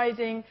at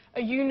providing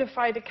a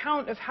unified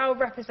account of how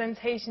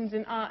representations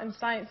in art and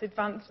science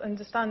advance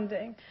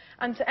understanding.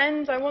 And to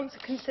end, I want to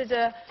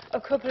consider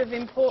a couple of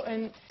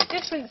important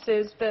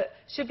differences that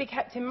should be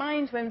kept in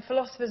mind when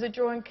philosophers are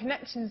drawing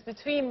connections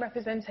between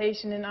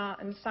representation in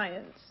art and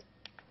science.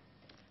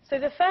 So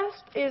the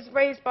first is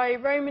raised by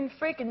Roman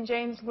Frigg and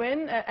James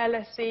Wynne at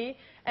LSE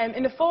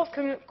in a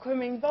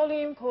forthcoming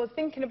volume called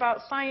Thinking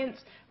About Science,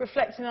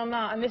 Reflecting on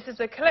Art. And this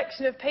is a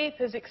collection of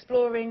papers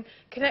exploring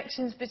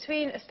connections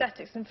between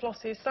aesthetics and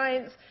philosophy of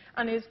science,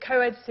 and is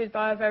co-edited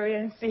by our very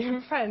own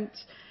Stephen French.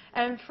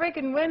 Frigg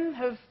and Wynne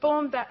have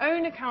formed their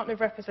own account of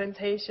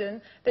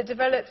representation that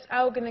develops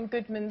Elgin and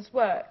Goodman's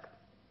work.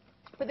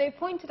 But they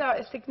pointed out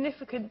a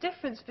significant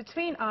difference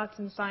between art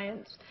and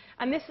science,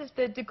 and this is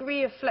the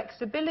degree of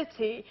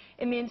flexibility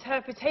in the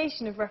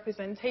interpretation of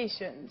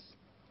representations.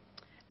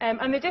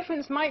 And the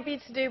difference might be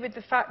to do with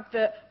the fact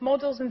that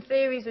models and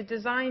theories are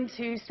designed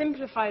to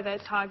simplify their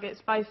targets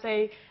by,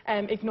 say,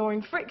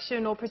 ignoring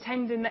friction or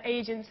pretending that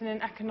agents in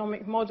an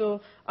economic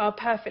model are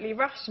perfectly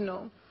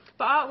rational.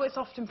 But artworks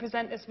often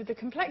present us with the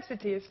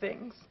complexity of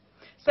things.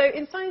 So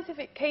in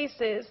scientific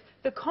cases,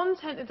 the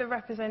content of the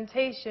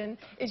representation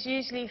is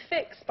usually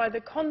fixed by the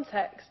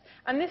context,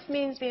 and this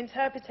means the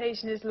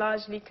interpretation is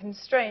largely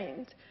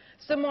constrained.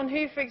 Someone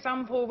who, for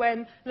example,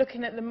 when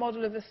looking at the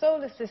model of the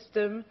solar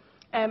system,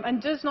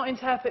 and does not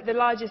interpret the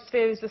largest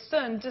sphere as the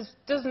sun,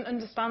 doesn't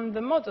understand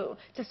the model.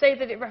 To say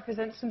that it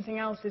represents something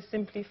else is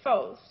simply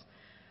false.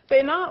 But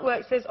in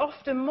artworks, there's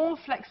often more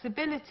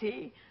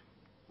flexibility.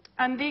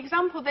 And the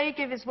example they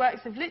give is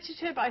works of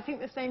literature, but I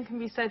think the same can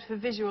be said for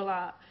visual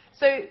art.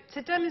 So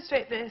to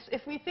demonstrate this,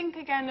 if we think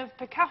again of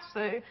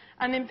Picasso,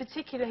 and in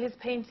particular his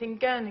painting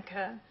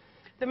Guernica,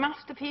 the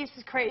masterpiece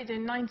was created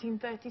in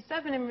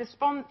 1937 in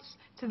response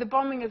to the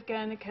bombing of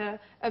Guernica,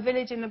 a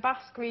village in the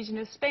Basque region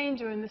of Spain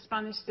during the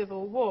Spanish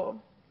Civil War.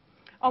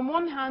 On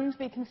one hand,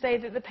 we can say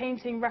that the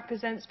painting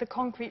represents the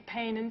concrete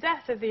pain and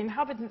death of the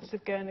inhabitants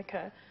of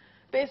Guernica,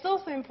 but it's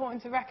also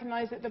important to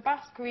recognise that the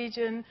Basque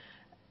region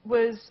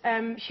was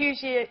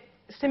hugely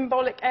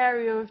symbolic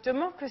area of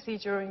democracy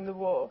during the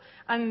war,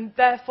 and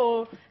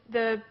therefore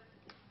the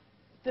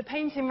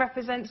painting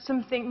represents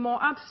something more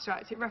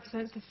abstract. It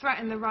represents the threat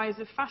and the rise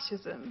of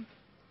fascism.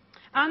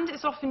 And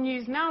it's often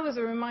used now as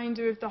a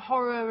reminder of the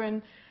horror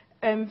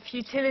and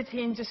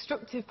futility and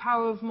destructive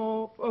power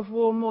of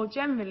war more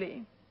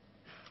generally.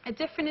 A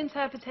different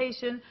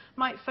interpretation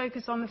might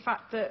focus on the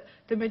fact that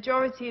the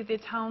majority of the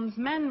town's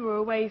men were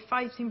away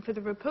fighting for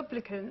the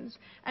Republicans,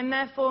 and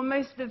therefore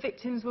most of the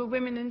victims were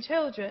women and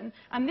children,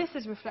 and this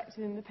is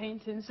reflected in the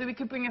painting. So we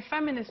could bring a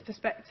feminist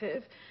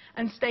perspective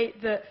and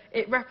state that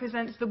it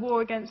represents the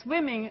war against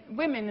women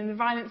and the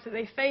violence that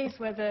they face,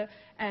 whether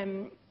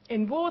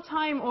in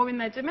wartime or in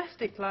their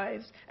domestic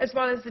lives, as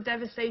well as the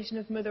devastation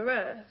of Mother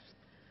Earth.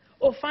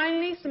 Or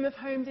finally, some have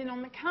homed in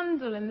on the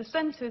candle in the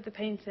centre of the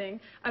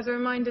painting as a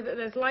reminder that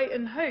there's light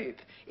and hope,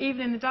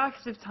 even in the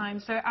darkest of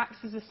times, so it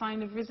acts as a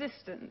sign of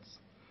resistance.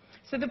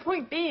 So the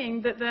point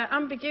being that the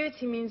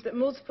ambiguity means that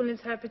multiple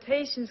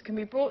interpretations can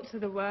be brought to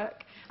the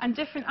work, and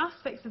different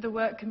aspects of the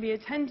work can be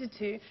attended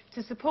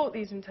to support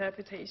these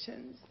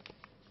interpretations.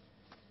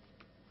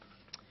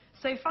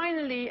 So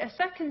finally, a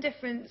second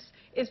difference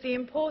is the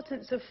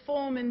importance of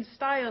form and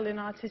style in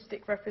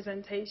artistic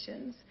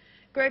representations.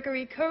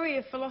 Gregory Curry,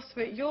 a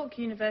philosopher at York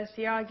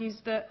University, argues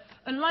that,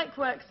 unlike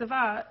works of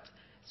art,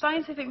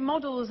 scientific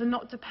models are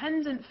not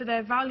dependent for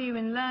their value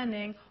in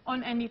learning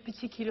on any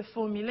particular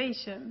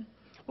formulation.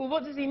 Well,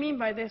 what does he mean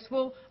by this?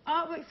 Well,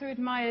 artworks are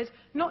admired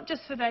not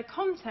just for their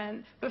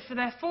content, but for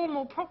their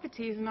formal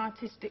properties and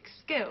artistic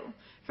skill.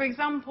 For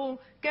example,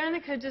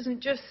 Guernica doesn't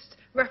just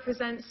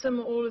represent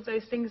some or all of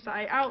those things that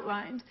I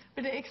outlined,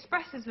 but it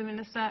expresses them in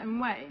a certain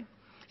way.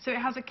 So it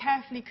has a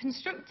carefully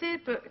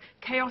constructed but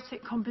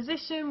chaotic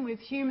composition with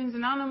humans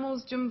and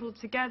animals jumbled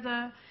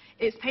together.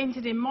 It's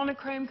painted in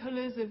monochrome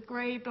colours of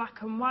grey,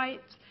 black and white.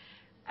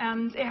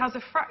 And it has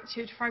a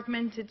fractured,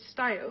 fragmented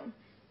style.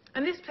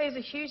 And this plays a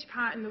huge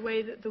part in the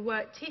way that the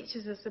work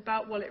teaches us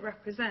about what it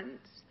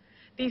represents.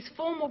 These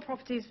formal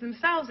properties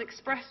themselves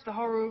express the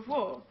horror of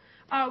war.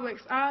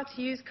 Artworks are,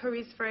 to use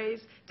Curry's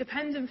phrase,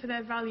 dependent for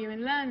their value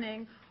in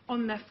learning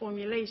on their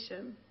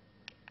formulation.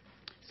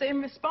 So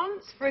in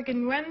response, Frigg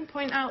and Wynne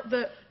point out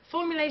that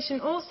formulation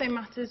also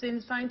matters in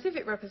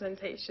scientific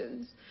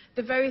representations.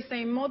 The very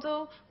same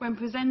model, when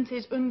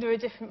presented under a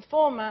different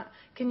format,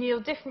 can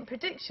yield different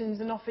predictions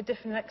and offer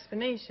different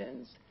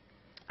explanations.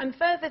 And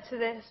further to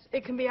this,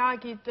 it can be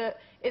argued that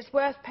it's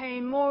worth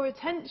paying more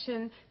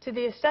attention to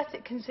the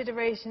aesthetic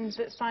considerations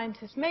that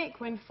scientists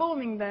make when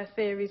forming their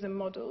theories and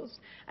models,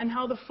 and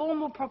how the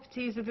formal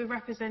properties of the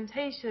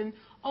representation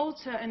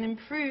alter and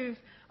improve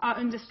our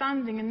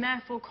understanding and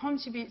therefore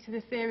contribute to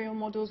the theory or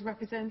model's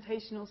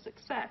representational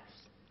success.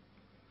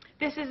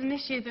 This is an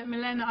issue that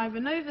Milena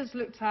Ivanovas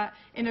looked at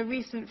in a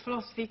recent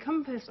Philosophy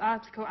Compass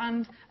article,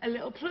 and a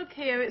little plug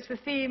here, it's the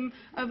theme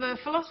of a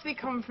philosophy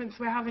conference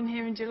we're having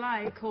here in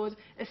July called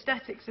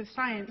Aesthetics of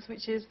Science,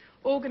 which is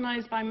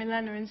organised by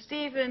Milena and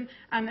Stephen,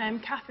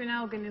 and Catherine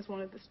Elgin is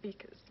one of the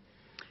speakers.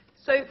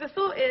 So the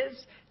thought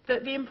is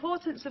that the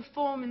importance of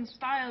form and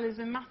style is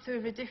a matter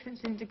of a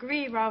difference in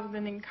degree rather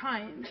than in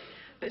kind.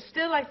 But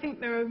still, I think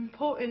there are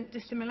important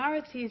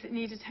dissimilarities that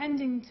need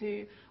attending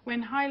to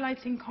when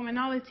highlighting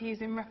commonalities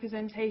in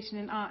representation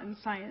in art and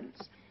science.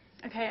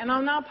 Okay, and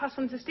I'll now pass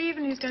on to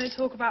Stephen, who's going to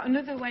talk about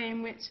another way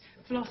in which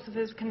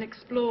philosophers can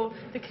explore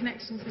the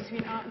connections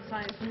between art and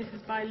science, and this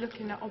is by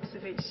looking at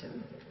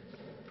observation.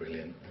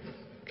 Brilliant.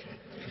 Okay.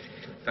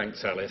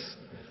 Thanks, Alice.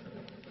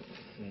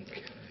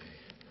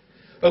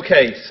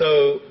 Okay,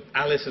 so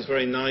Alice has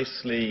very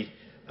nicely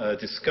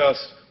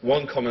discussed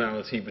one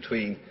commonality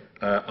between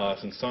art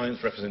and science,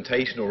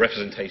 representation, or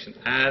representation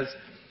as.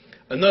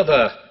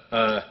 Another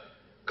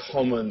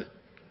common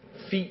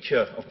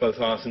feature of both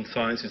art and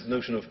science is the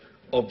notion of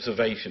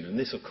observation, and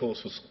this, of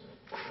course, was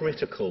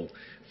critical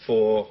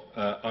for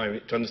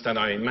to understand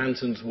Irene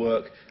Manton's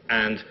work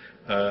and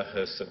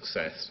her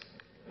success.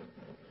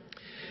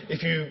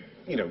 If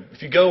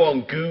you go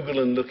on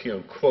Google and look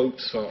at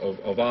quotes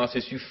of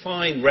artists, you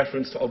find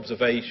reference to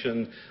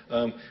observation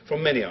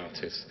from many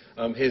artists.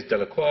 Here's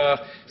Delacroix: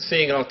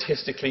 seeing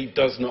artistically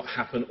does not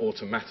happen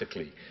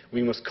automatically.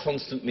 We must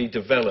constantly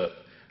develop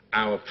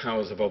our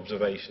powers of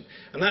observation.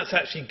 And that's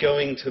actually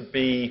going to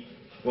be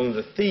one of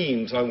the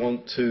themes I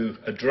want to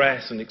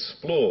address and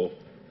explore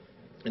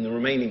in the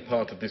remaining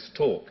part of this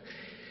talk.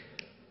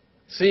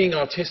 Seeing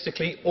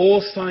artistically or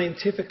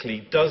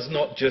scientifically does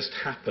not just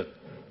happen,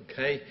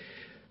 okay?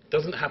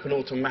 Doesn't happen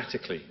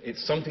automatically.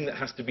 It's something that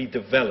has to be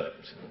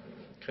developed.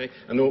 Okay?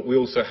 And we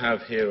also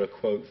have here a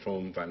quote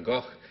from Van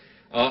Gogh: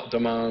 art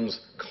demands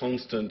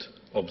constant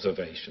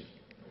observation.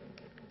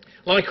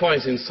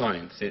 Likewise in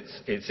science,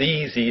 it's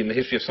easy in the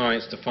history of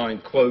science to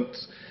find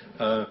quotes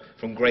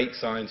from great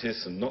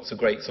scientists and not so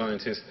great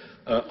scientists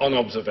on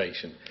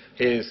observation.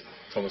 Here's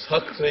Thomas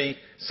Huxley: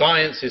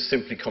 science is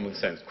simply common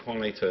sense.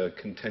 Quite a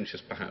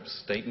contentious,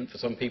 perhaps, statement for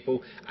some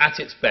people.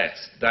 At its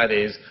best, that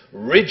is,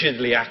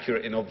 rigidly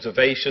accurate in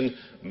observation,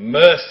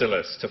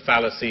 merciless to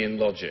fallacy in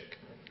logic.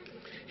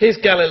 Here's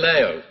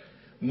Galileo: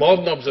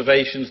 modern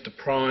observations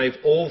deprive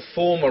all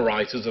former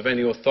writers of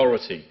any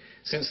authority,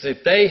 since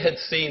if they had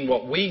seen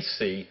what we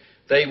see,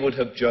 they would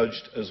have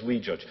judged as we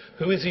judge.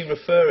 Who is he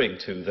referring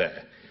to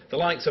there? The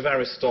likes of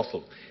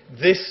Aristotle.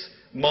 This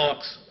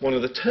marks one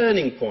of the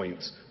turning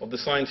points of the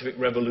scientific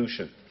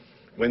revolution,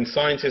 when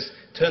scientists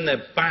turned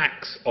their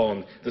backs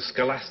on the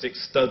scholastic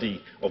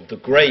study of the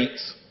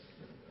greats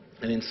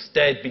and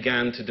instead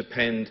began to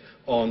depend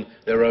on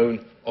their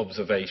own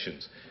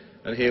observations.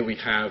 And here we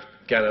have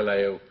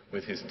Galileo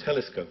with his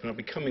telescope, and I'll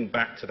be coming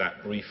back to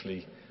that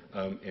briefly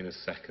in a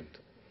second.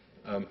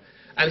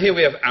 And here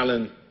we have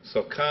Alan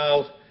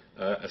Sokal,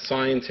 a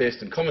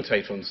scientist and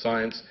commentator on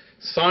science.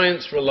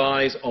 Science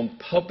relies on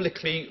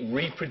publicly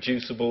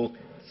reproducible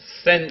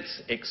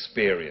sense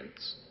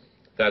experience.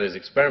 That is,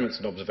 experiments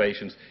and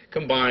observations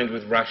combined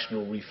with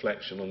rational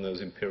reflection on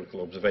those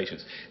empirical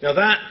observations. Now,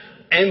 that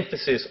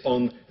emphasis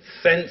on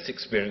sense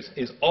experience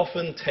is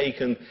often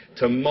taken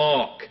to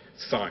mark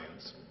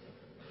science.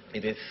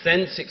 It is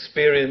sense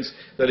experience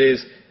that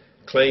is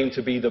claimed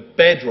to be the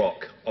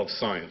bedrock of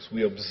science.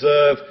 We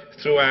observe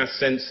through our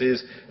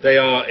senses. They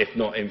are, if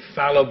not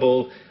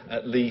infallible,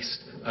 at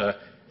least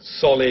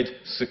solid,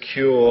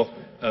 secure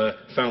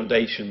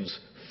foundations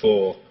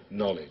for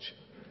knowledge.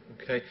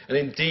 Okay? And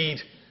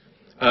indeed,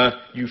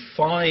 you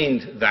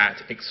find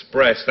that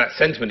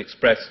sentiment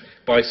expressed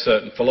by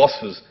certain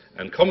philosophers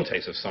and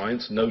commentators of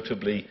science,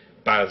 notably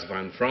Bas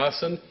van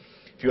Fraassen.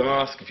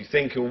 If you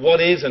think,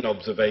 what is an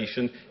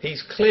observation?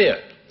 He's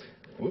clear.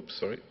 Whoops,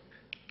 sorry.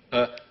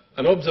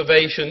 An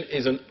observation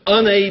is an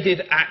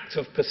unaided act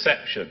of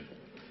perception.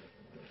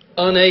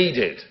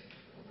 Unaided.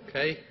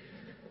 Okay?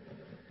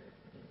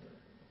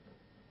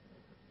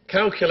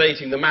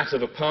 Calculating the mass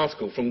of a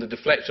particle from the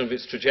deflection of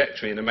its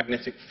trajectory in a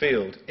magnetic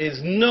field is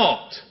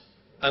not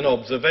an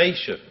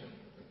observation.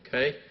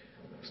 Okay?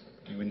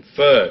 You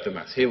infer the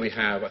mass. Here we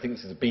have, I think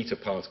this is a beta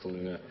particle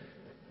in a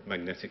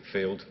magnetic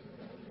field,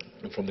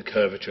 and from the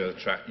curvature of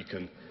the track you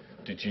can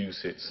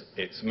deduce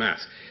its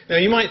mass. Now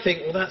you might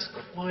think, well, that's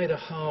quite a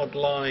hard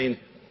line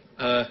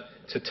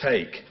to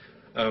take.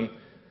 And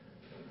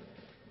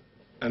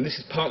this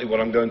is partly what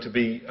I'm going to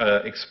be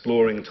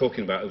exploring and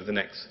talking about over the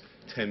next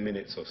 10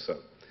 minutes or so.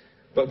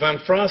 But Van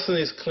Fraassen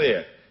is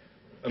clear.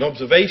 An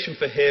observation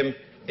for him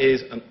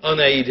is an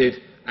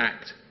unaided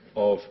act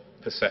of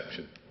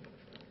perception.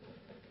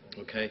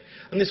 Okay?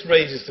 And this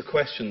raises the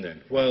question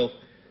then, well,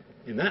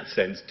 in that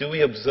sense, do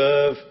we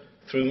observe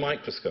through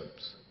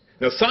microscopes?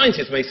 Now,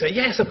 scientists may say,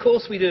 yes, of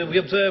course we do. We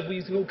observe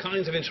using all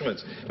kinds of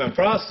instruments. Van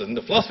Fraassen,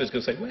 the philosopher, is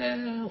going to say,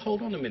 well,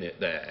 hold on a minute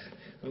there.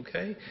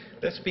 Okay?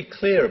 Let's be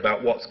clear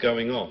about what's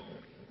going on.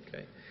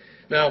 Okay?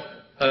 Now,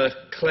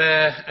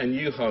 Claire and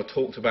Juha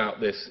talked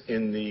about this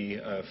in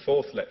the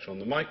fourth lecture on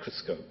the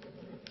microscope.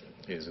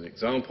 Here's an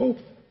example.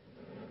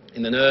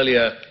 In the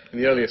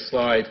earlier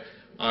slide,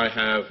 I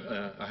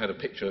had a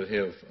picture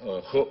here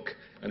of Hooke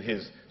and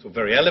his sort of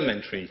very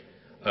elementary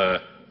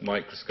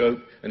microscope.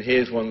 And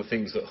here's one of the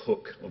things that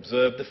Hooke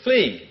observed, the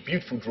flea.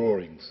 Beautiful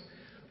drawings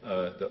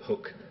that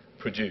Hooke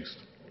produced.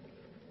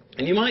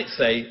 And you might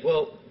say,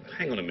 well,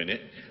 hang on a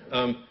minute.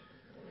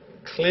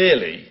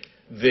 Clearly,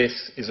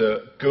 this is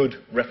a good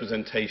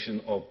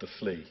representation of the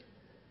flea.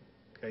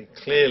 Okay?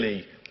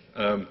 Clearly,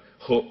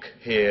 Hooke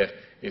here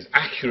is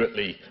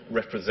accurately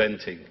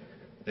representing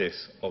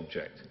this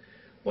object.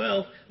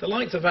 Well, the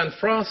likes of Van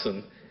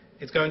Fraassen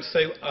is going to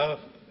say, are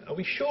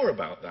we sure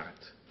about that?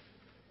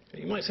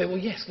 You might say, well,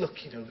 yes, look,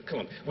 come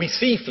on. We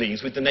see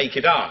fleas with the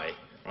naked eye,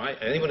 right?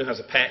 Anyone who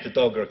has a pet, a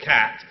dog or a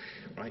cat,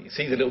 right? You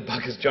see the little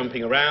buggers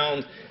jumping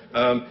around.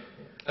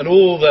 And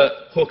all that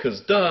Hooke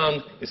has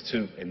done is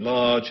to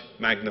enlarge,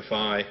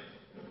 magnify,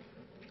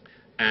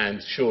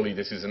 and surely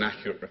this is an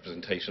accurate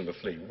representation of a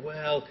flea.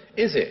 Well,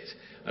 is it?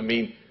 I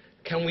mean,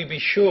 can we be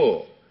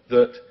sure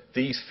that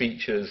these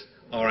features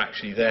are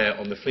actually there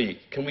on the flea?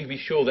 Can we be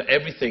sure that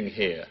everything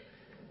here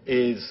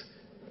is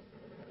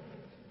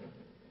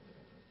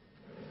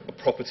a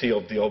property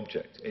of the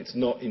object? It's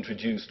not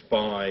introduced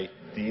by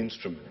the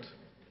instrument.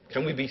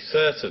 Can we be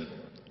certain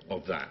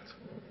of that?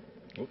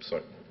 Oops,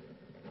 sorry.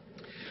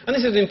 And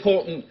this is an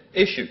important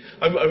issue.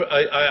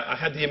 I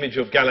had the image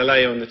of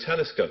Galileo and the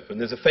telescope, and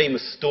there's a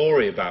famous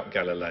story about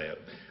Galileo.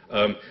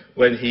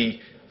 When he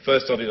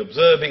first started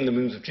observing the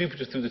moons of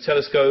Jupiter through the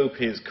telescope,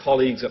 his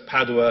colleagues at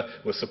Padua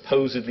were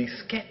supposedly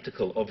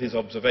skeptical of his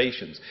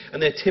observations.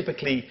 And they're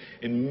typically,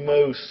 in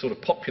most sort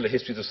of popular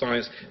histories of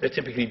science, they're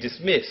typically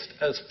dismissed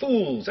as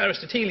fools,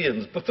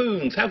 Aristotelians,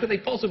 buffoons. How could they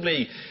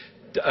possibly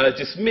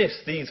dismiss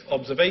these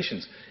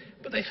observations?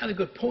 But they had a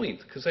good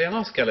point, because they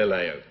asked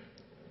Galileo,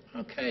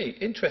 OK,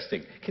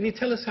 interesting. Can you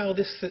tell us how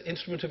this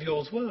instrument of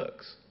yours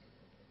works?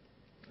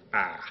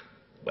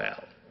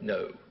 Well,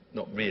 no,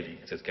 not really,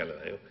 says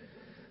Galileo.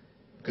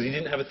 Because he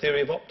didn't have a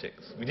theory of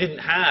optics. We didn't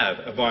have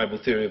a viable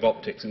theory of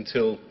optics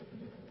until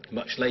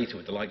much later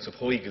with the likes of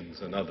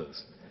Huygens and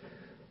others.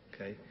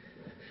 Okay?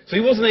 So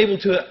he wasn't able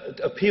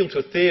to appeal to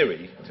a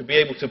theory to be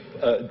able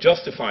to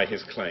justify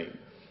his claim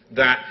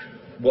that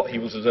what he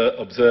was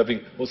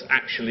observing was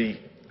actually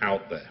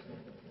out there.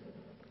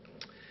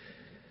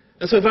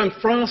 And so Van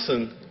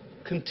Fraassen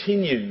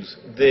continues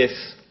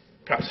this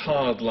perhaps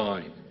hard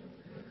line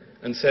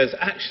and says,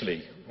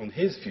 actually, on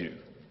his view,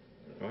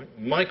 right,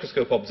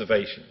 microscope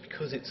observation,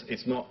 because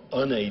it's not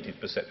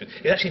unaided perception,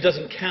 it actually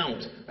doesn't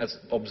count as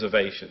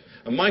observation.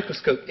 A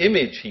microscope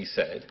image, he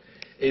said,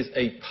 is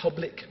a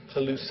public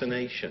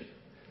hallucination.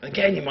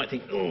 Again, you might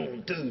think, oh,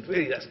 dude,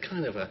 really, that's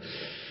kind of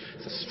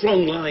it's a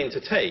strong line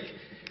to take.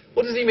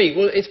 What does he mean?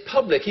 Well, it's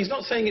public. He's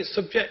not saying it's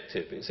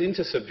subjective. It's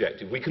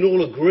intersubjective. We can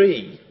all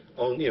agree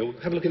on,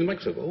 have a look in the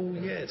microscope. Oh,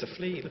 yeah, it's a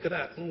flea. Look at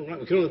that. Oh, right,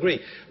 we can all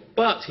agree.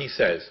 But, he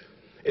says,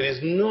 it is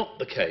not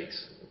the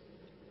case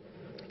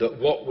that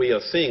what we are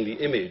seeing,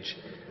 the image,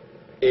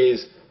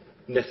 is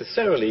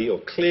necessarily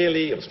or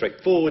clearly or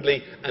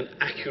straightforwardly an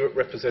accurate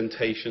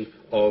representation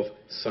of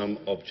some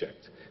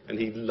object. And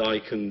he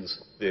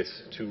likens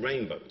this to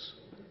rainbows.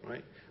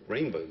 Right?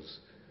 Rainbows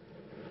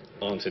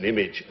aren't an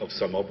image of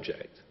some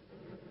object.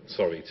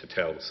 Sorry to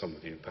tell some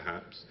of you,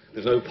 perhaps.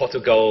 There's no pot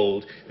of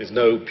gold, there's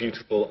no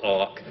beautiful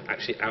arc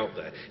actually out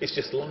there. It's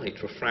just light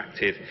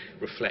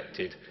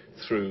reflected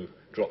through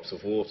drops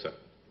of water.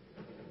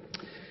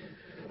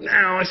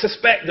 Now, I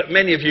suspect that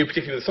many of you,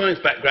 particularly with a science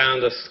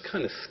background, are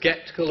kind of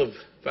skeptical of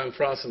Van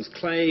Fraassen's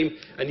claim,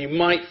 and you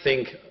might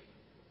think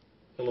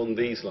along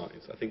these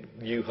lines. I think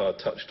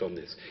Juha touched on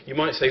this. You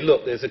might say,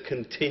 look, there's a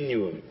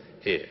continuum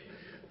here.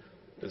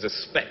 There's a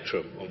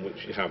spectrum on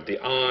which you have the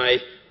eye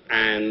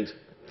and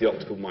the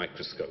optical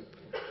microscope,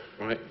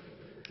 right?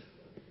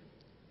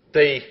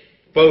 They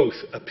both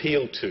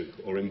appeal to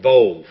or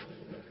involve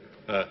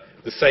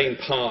the same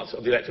part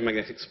of the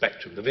electromagnetic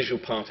spectrum, the visual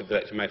part of the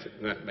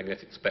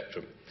electromagnetic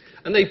spectrum.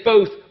 And they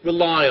both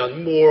rely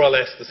on more or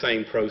less the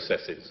same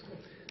processes.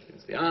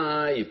 It's the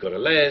eye, you've got a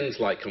lens,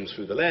 light comes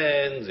through the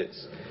lens,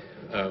 it's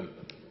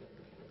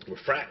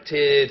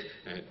refracted,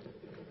 and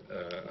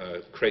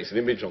creates an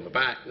image on the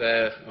back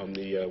there, on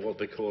the, what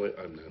do they call it?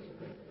 I don't know.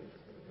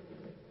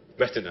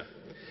 Retina.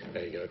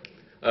 There you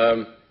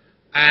go.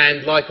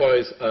 And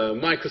likewise,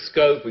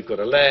 microscope, we've got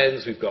a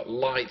lens, we've got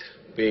light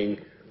being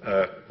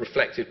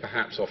reflected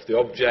perhaps off the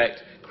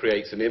object,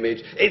 creates an image.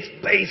 It's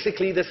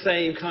basically the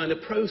same kind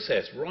of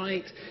process,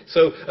 right?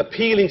 So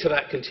appealing to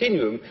that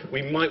continuum,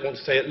 we might want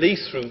to say at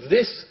least through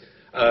this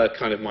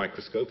kind of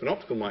microscope, an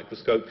optical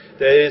microscope,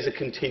 there is a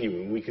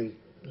continuum. We can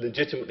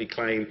legitimately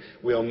claim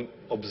we are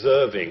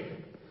observing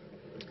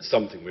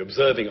something. We're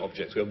observing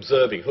objects. We're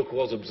observing. Hooke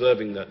was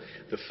observing the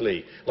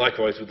flea.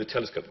 Likewise with the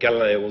telescope.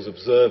 Galileo was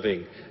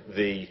observing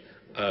the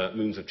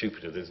moons of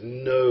Jupiter. There's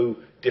no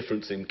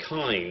difference in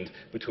kind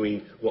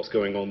between what's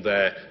going on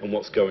there and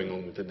what's going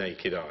on with the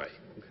naked eye.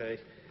 Okay?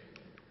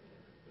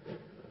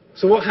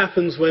 So what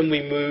happens when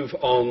we move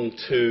on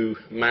to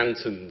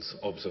Manton's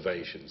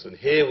observations? And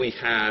here we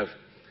have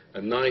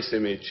a nice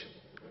image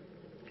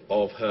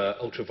of her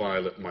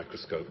ultraviolet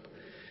microscope.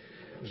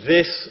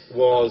 This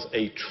was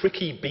a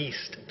tricky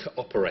beast to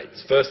operate.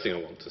 It's the first thing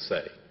I want to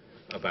say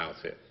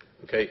about it.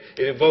 Okay?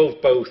 It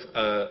involved both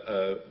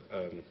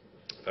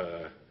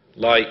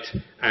light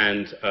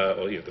and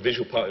the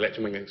visual part,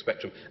 electromagnetic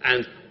spectrum,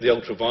 and the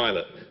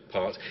ultraviolet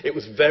part. It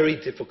was very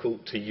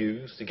difficult to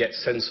use, to get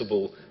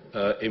sensible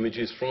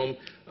images from.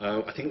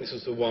 I think this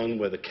was the one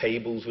where the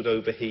cables would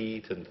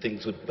overheat and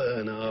things would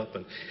burn up,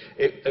 and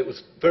it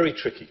was very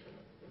tricky.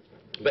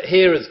 But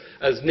here,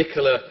 as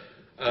Nicola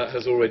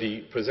has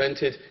already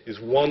presented, is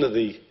one of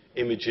the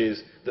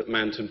images that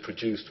Manton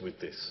produced with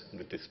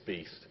this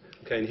beast.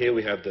 Okay, and here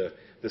we have the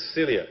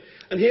cilia.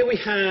 And here we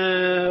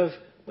have,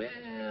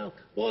 well,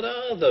 what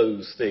are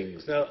those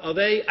things? Now, are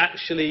they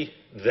actually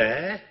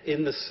there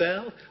in the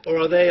cell, or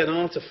are they an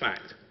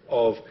artifact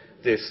of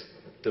this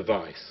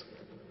device?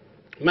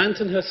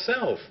 Manton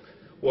herself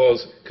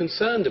was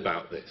concerned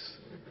about this.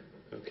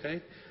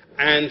 Okay?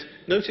 And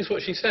notice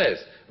what she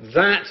says,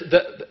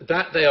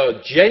 that they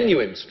are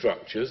genuine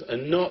structures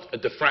and not a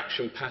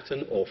diffraction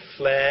pattern or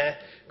flare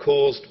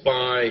caused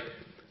by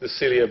the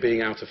cilia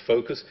being out of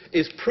focus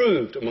is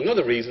proved, among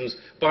other reasons,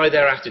 by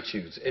their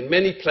attitudes. In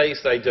many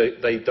places,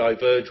 they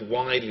diverge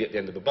widely at the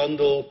end of the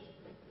bundle,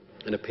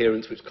 an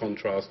appearance which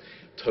contrasts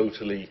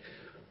totally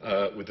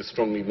with the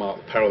strongly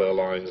marked parallel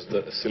lines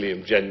that a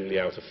cilium genuinely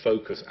out of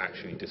focus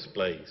actually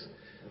displays.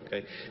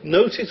 Okay?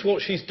 Notice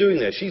what she's doing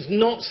there. She's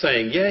not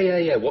saying,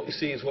 yeah, what you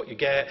see is what you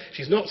get.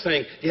 She's not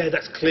saying, yeah,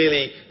 that's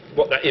clearly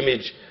what that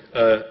image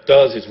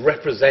does is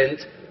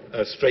represent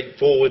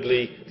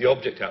straightforwardly the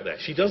object out there.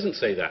 She doesn't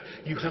say that.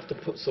 You have to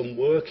put some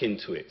work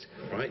into it,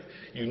 right?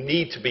 You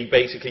need to be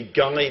basically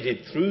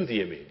guided through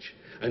the image.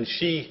 And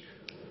she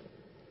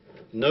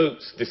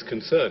notes this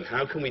concern.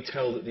 How can we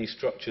tell that these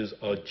structures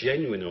are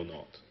genuine or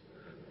not?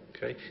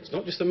 Okay? It's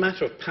not just a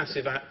matter of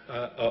passive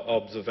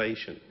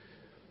observation.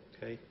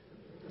 Okay?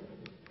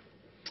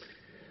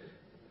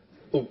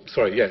 Oh,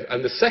 sorry, yes.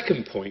 And the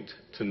second point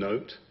to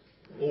note,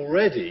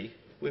 already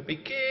we're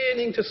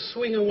beginning to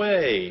swing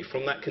away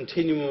from that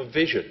continuum of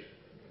vision.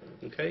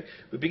 Okay?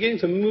 We're beginning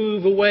to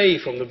move away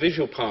from the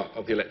visual part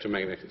of the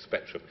electromagnetic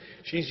spectrum.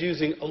 She's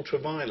using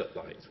ultraviolet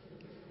light.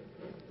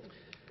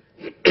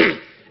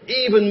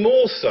 Even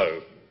more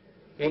so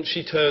once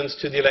she turns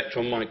to the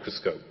electron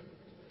microscope.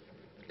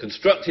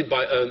 Constructed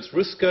by Ernst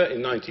Ruska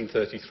in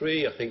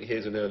 1933, I think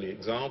here's an early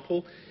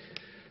example.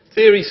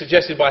 Theory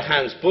suggested by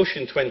Hans Busch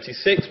in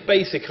 26,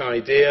 basic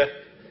idea.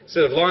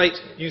 Instead of light,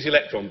 use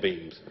electron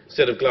beams.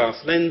 Instead of glass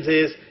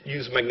lenses,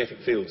 use magnetic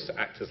fields to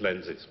act as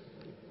lenses.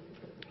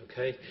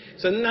 Okay?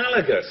 It's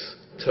analogous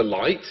to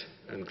light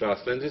and glass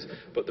lenses,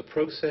 but the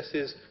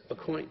processes are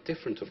quite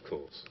different, of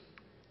course.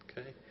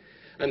 Okay?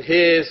 And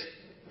here's,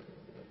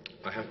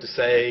 I have to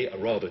say, a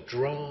rather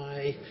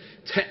dry,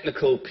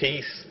 technical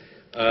piece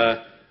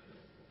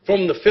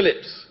from the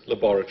Philips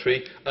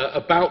laboratory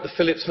about the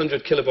Philips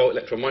 100 kilovolt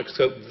electron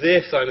microscope.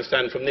 This, I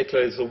understand from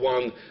Nicola, is the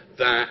one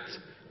that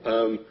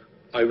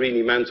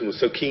Irene Manton was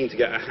so keen to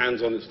get her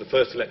hands on. It's the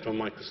first electron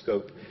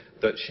microscope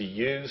that she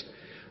used.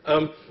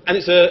 And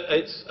it's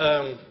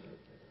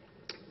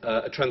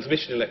a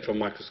transmission electron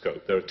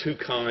microscope. There are two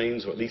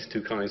kinds, or at least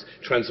two kinds,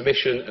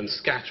 transmission and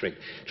scattering.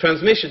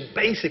 Transmission,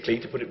 basically,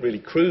 to put it really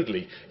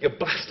crudely, you're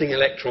blasting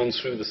electrons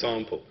through the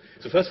sample.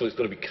 So first of all, it's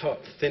got to be cut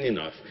thin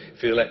enough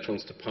for the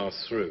electrons to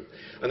pass through.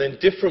 And then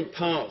different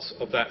parts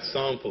of that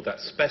sample, that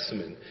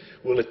specimen,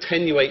 will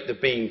attenuate the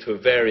beam to a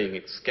varying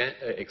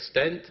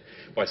extent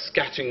by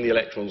scattering the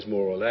electrons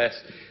more or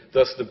less.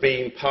 Thus, the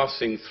beam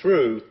passing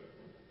through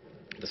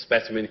the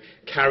specimen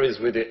carries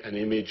with it an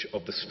image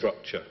of the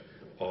structure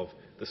of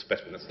the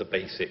specimen. That's the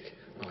basic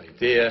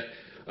idea.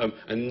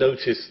 And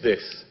notice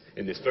this,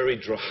 in this very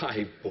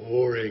dry,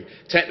 boring,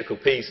 technical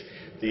piece,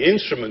 the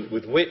instrument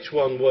with which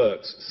one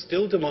works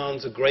still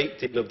demands a great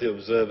deal of the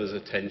observer's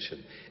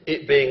attention,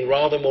 it being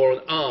rather more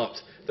an art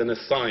than a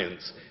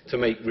science to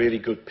make really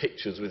good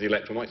pictures with the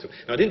electron microscope.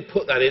 Now, I didn't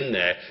put that in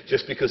there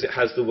just because it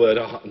has the word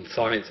art and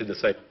science in the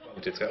same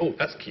to say, oh,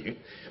 that's cute.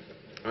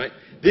 Right?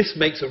 This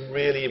makes a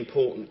really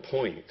important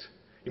point.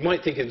 You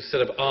might think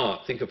instead of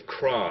art, think of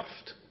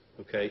craft.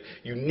 Okay?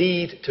 You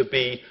need to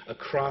be a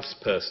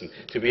craftsperson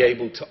to be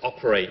able to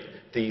operate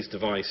these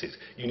devices.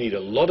 You need a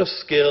lot of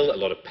skill, a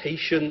lot of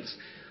patience,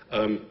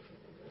 a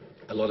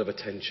lot of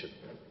attention.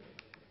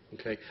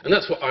 Okay? And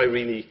that's what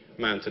Irene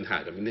Manton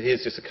had. I mean,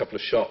 here's just a couple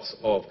of shots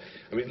of,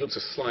 I mean, it looks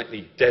a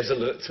slightly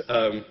desolate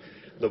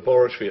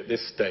laboratory at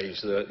this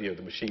stage. The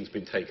machine's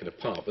been taken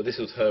apart, but this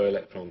was her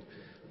electron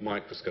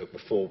microscope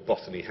before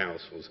Botany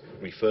House was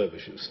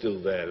refurbished. It was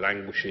still there,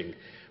 languishing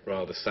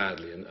rather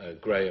sadly,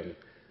 and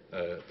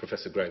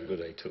Professor Graham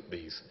Gooday took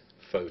these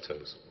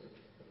photos.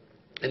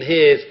 And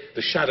here's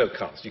the shadow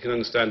cast. You can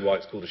understand why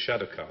it's called a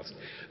shadow cast.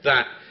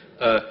 That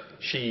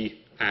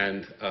she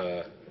and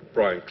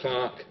Brian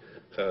Clark,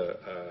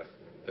 her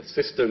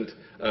assistant,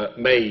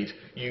 made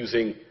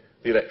using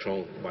the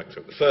electron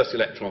microscope, the first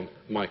electron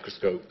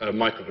microscope,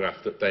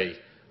 micrograph that they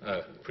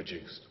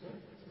produced.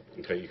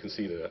 Okay, you can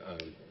see the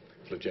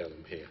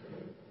flagellum here.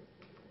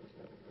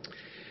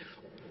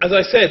 as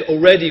I said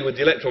already with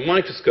the electron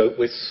microscope,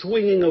 we're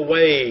swinging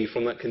away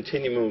from that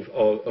continuum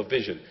of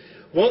vision.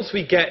 Once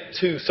we get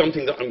to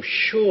something that I'm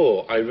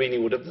sure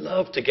Irene would have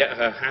loved to get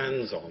her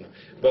hands on,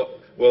 but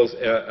was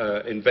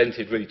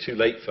invented really too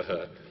late for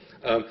her,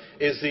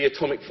 is the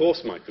atomic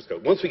force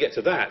microscope. Once we get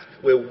to that,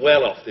 we're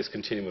well off this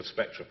continuum of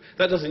spectrum.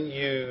 That doesn't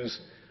use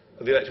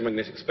the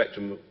electromagnetic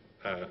spectrum.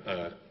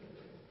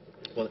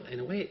 Well, in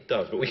a way it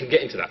does, but we can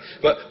get into that.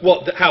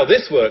 But how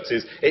this works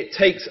is it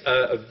takes,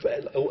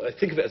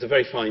 think of it as a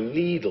very fine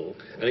needle,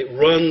 and it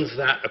runs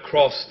that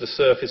across the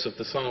surface of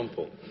the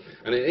sample.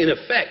 And in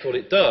effect, what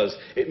it does,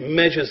 it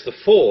measures the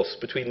force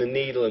between the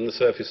needle and the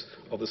surface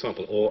of the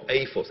sample, or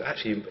a force. It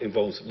actually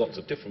involves lots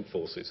of different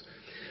forces.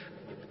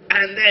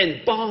 And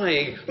then,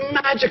 by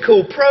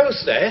magical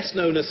process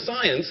known as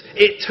science,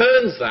 it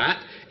turns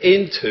that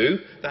into,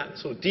 that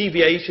sort of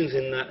deviations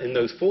in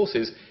those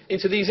forces,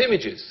 into these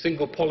images,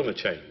 single polymer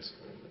chains.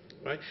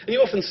 Right? And you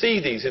often see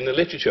these in the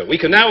literature. We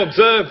can now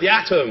observe the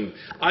atom.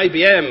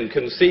 IBM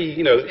can see,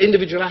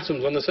 individual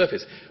atoms on the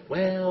surface.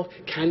 Well,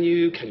 can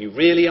you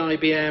really,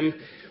 IBM?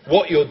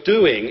 What you're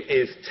doing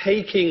is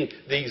taking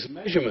these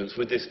measurements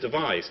with this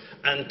device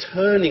and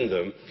turning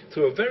them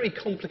through a very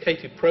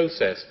complicated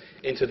process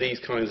into these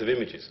kinds of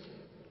images.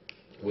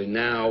 We're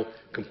now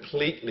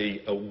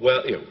completely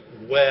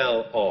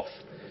well off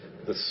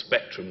the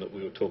spectrum that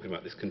we were talking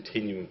about, this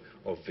continuum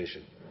of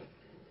vision.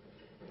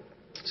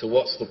 So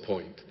what's the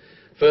point?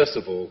 First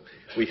of all,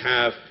 we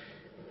have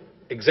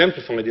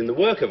exemplified in the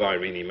work of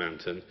Irene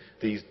Manton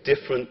these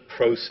different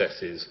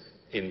processes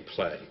in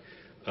play.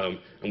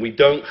 And we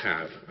don't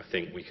have, I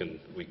think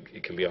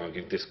it can be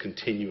argued, this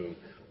continuum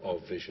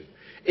of vision.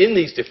 In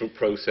these different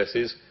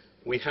processes,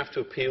 we have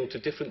to appeal to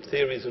different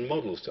theories and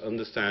models to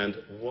understand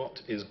what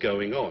is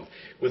going on.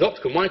 With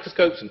optical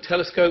microscopes and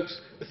telescopes,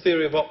 the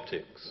theory of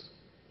optics.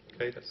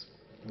 Okay, that's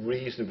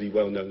reasonably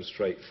well known,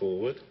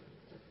 straightforward.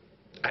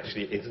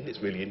 Actually, it isn't. It's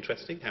really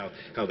interesting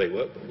how they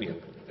work, but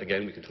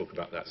again, we can talk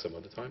about that some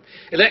other time.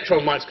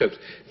 Electron microscopes,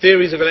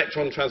 theories of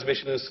electron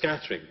transmission and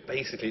scattering.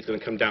 Basically, it's going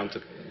to come down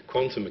to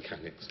quantum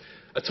mechanics.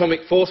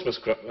 Atomic force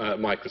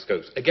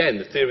microscopes, again,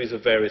 the theories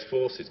of various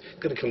forces.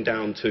 It's going to come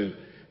down to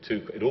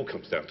it all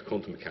comes down to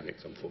quantum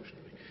mechanics,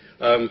 unfortunately.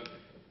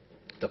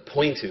 The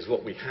point is,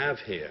 what we have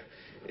here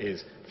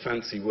is,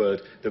 fancy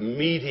word, the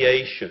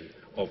mediation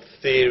of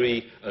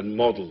theory and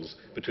models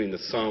between the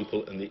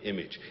sample and the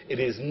image. It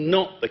is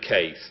not the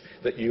case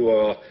that you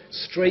are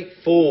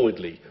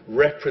straightforwardly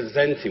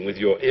representing with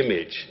your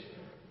image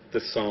the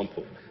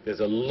sample. There's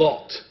a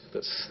lot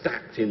that's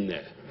stacked in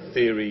there,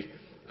 theory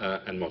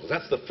and models.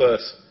 That's the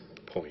first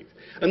point.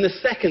 And the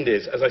second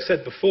is, as I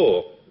said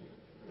before,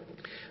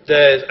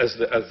 there's,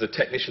 as the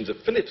technicians at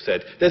Philips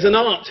said, there's an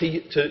art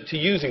to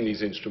using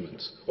these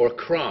instruments, or a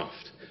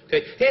craft.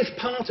 Okay, here's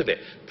part of it,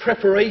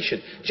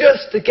 preparation,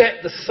 just to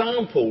get the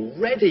sample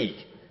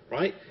ready,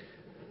 right,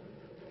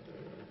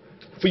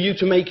 for you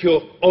to make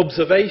your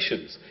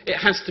observations. It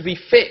has to be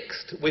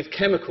fixed with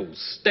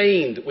chemicals,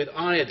 stained with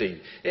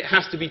iodine. It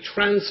has to be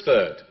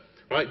transferred,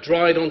 right,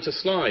 dried onto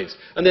slides.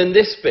 And then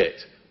this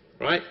bit,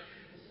 right,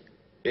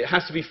 it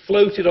has to be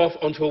floated off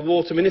onto a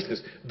water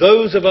meniscus.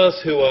 Those of us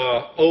who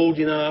are old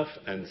enough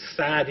and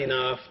sad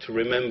enough to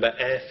remember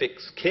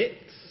Airfix kits,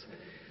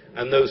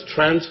 and those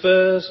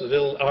transfers, the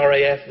little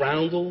RAF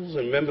roundels,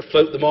 and remember,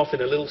 float them off in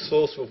a little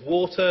saucer of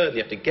water, and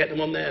you have to get them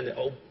on there, and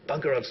oh,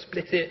 bugger, I've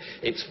split it,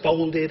 it's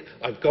folded,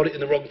 I've got it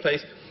in the wrong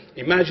place.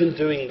 Imagine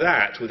doing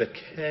that with a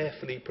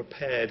carefully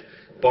prepared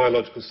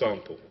biological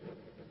sample.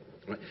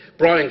 Right?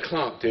 Brian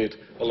Clark did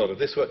a lot of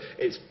this work.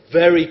 It's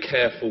very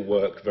careful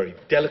work, very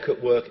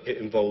delicate work. It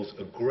involves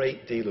a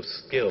great deal of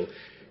skill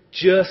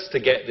just to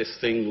get this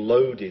thing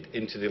loaded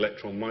into the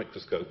electron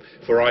microscope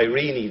for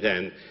Irene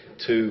then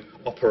to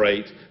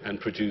operate and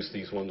produce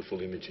these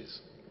wonderful images.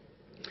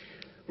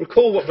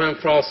 Recall what Van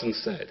Fraassen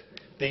said.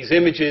 These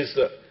images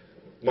that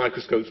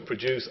microscopes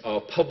produce are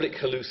public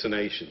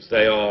hallucinations.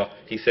 They are,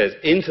 he says,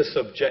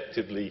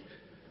 intersubjectively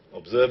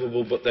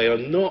observable, but they are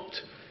not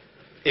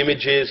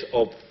images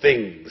of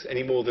things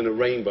any more than a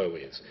rainbow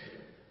is.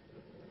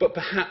 But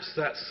perhaps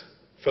that's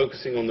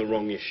focusing on the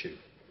wrong issue.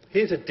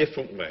 Here's a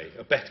different way,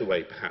 a better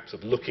way perhaps,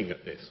 of looking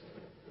at this.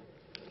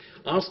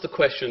 Ask the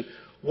question,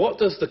 what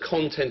does the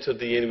content of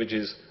the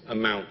images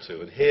amount to?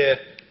 And here,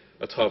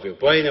 Otavio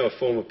Bueno, a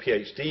former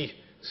PhD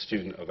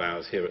student of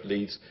ours here at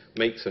Leeds,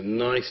 makes a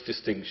nice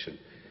distinction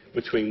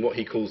between what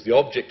he calls the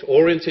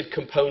object-oriented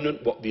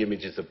component, what the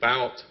image is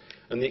about,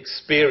 and the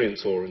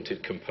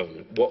experience-oriented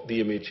component, what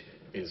the image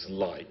is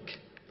like.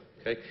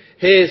 Okay?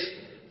 Here's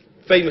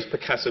famous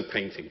Picasso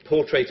painting,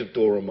 Portrait of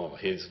Dora Maar,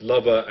 his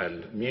lover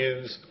and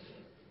muse.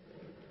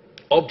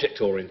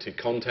 Object-oriented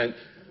content,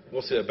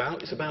 what's it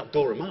about? It's about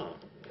Dora Maar.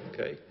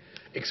 Okay?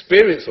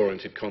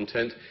 Experience-oriented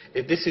content,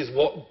 this is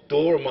what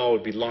Dora Maar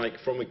would be like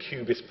from a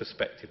cubist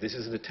perspective. This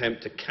is an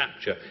attempt to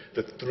capture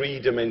the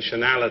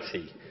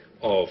three-dimensionality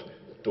of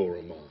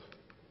Dora Maar.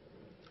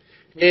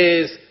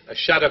 Here's a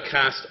shadow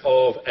cast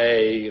of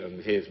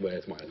and here's where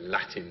my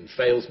Latin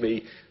fails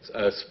me,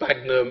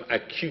 Sphagnum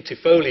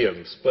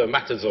acutifolium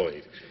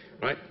spermatozoid,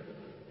 right?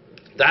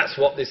 That's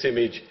what this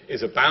image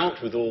is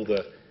about, with all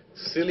the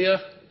cilia.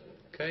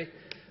 Okay?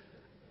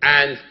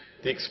 And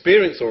the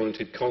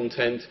experience-oriented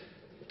content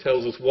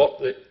tells us what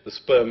the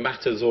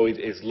spermatozoid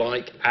is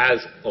like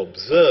as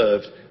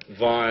observed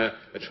via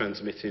a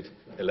transmitted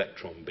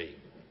electron beam.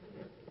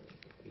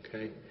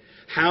 Okay?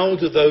 How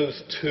do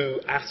those two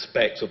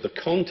aspects of the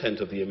content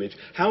of the image,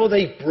 how are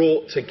they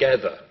brought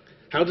together?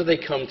 How do they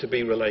come to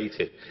be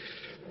related?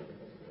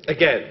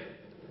 Again,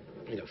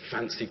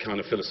 fancy kind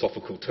of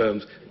philosophical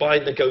terms, by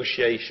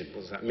negotiation.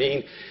 What does that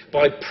mean?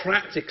 By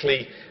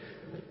practically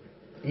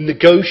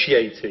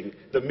negotiating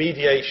the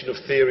mediation of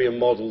theory and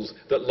models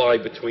that lie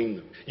between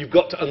them. You've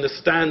got to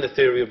understand the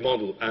theories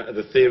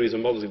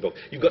and models involved.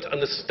 You've got to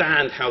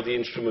understand how the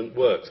instrument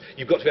works.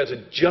 You've got to be able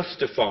to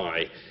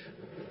justify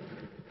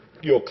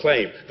your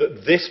claim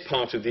that this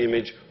part of the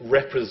image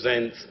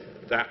represents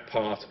that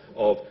part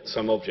of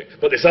some object.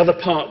 But this other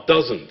part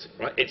doesn't.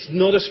 Right? It's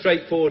not a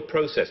straightforward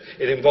process.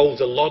 It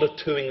involves a lot of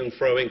toing and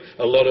froing,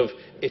 a lot of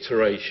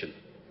iteration.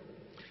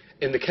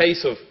 In the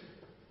case of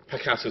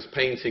Picasso's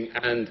painting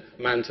and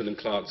Manton and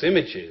Clark's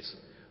images,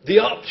 the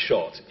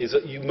upshot is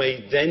that you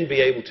may then be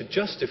able to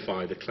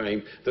justify the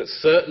claim that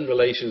certain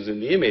relations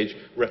in the image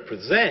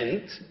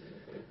represent,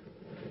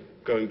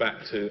 going back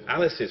to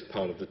Alice's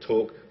part of the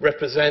talk,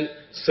 represent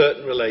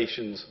certain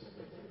relations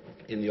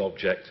in the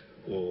object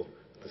or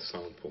the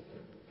sample.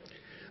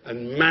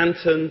 And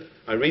Manton,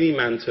 Irene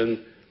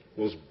Manton,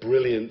 was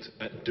brilliant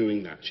at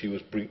doing that. She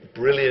was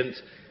brilliant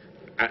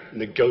at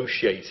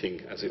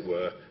negotiating, as it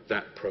were,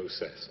 that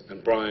process.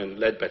 And Brian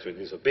Ledbetter, in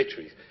his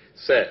obituary,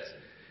 says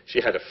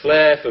she had a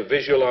flair for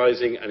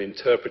visualizing and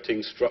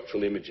interpreting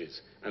structural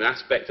images, an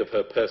aspect of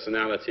her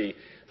personality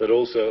that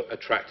also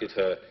attracted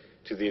her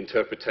to the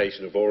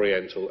interpretation of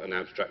Oriental and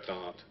abstract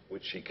art,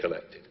 which she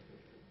collected.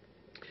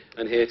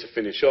 And here to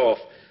finish off,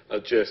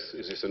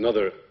 is just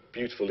another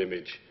beautiful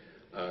image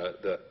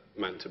that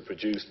Manton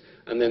produced,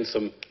 and then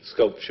some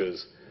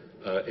sculptures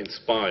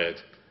inspired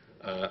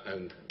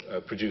and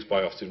produced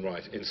by Austin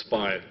Wright,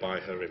 inspired by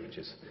her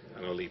images.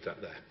 And I'll leave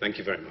that there. Thank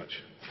you very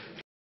much.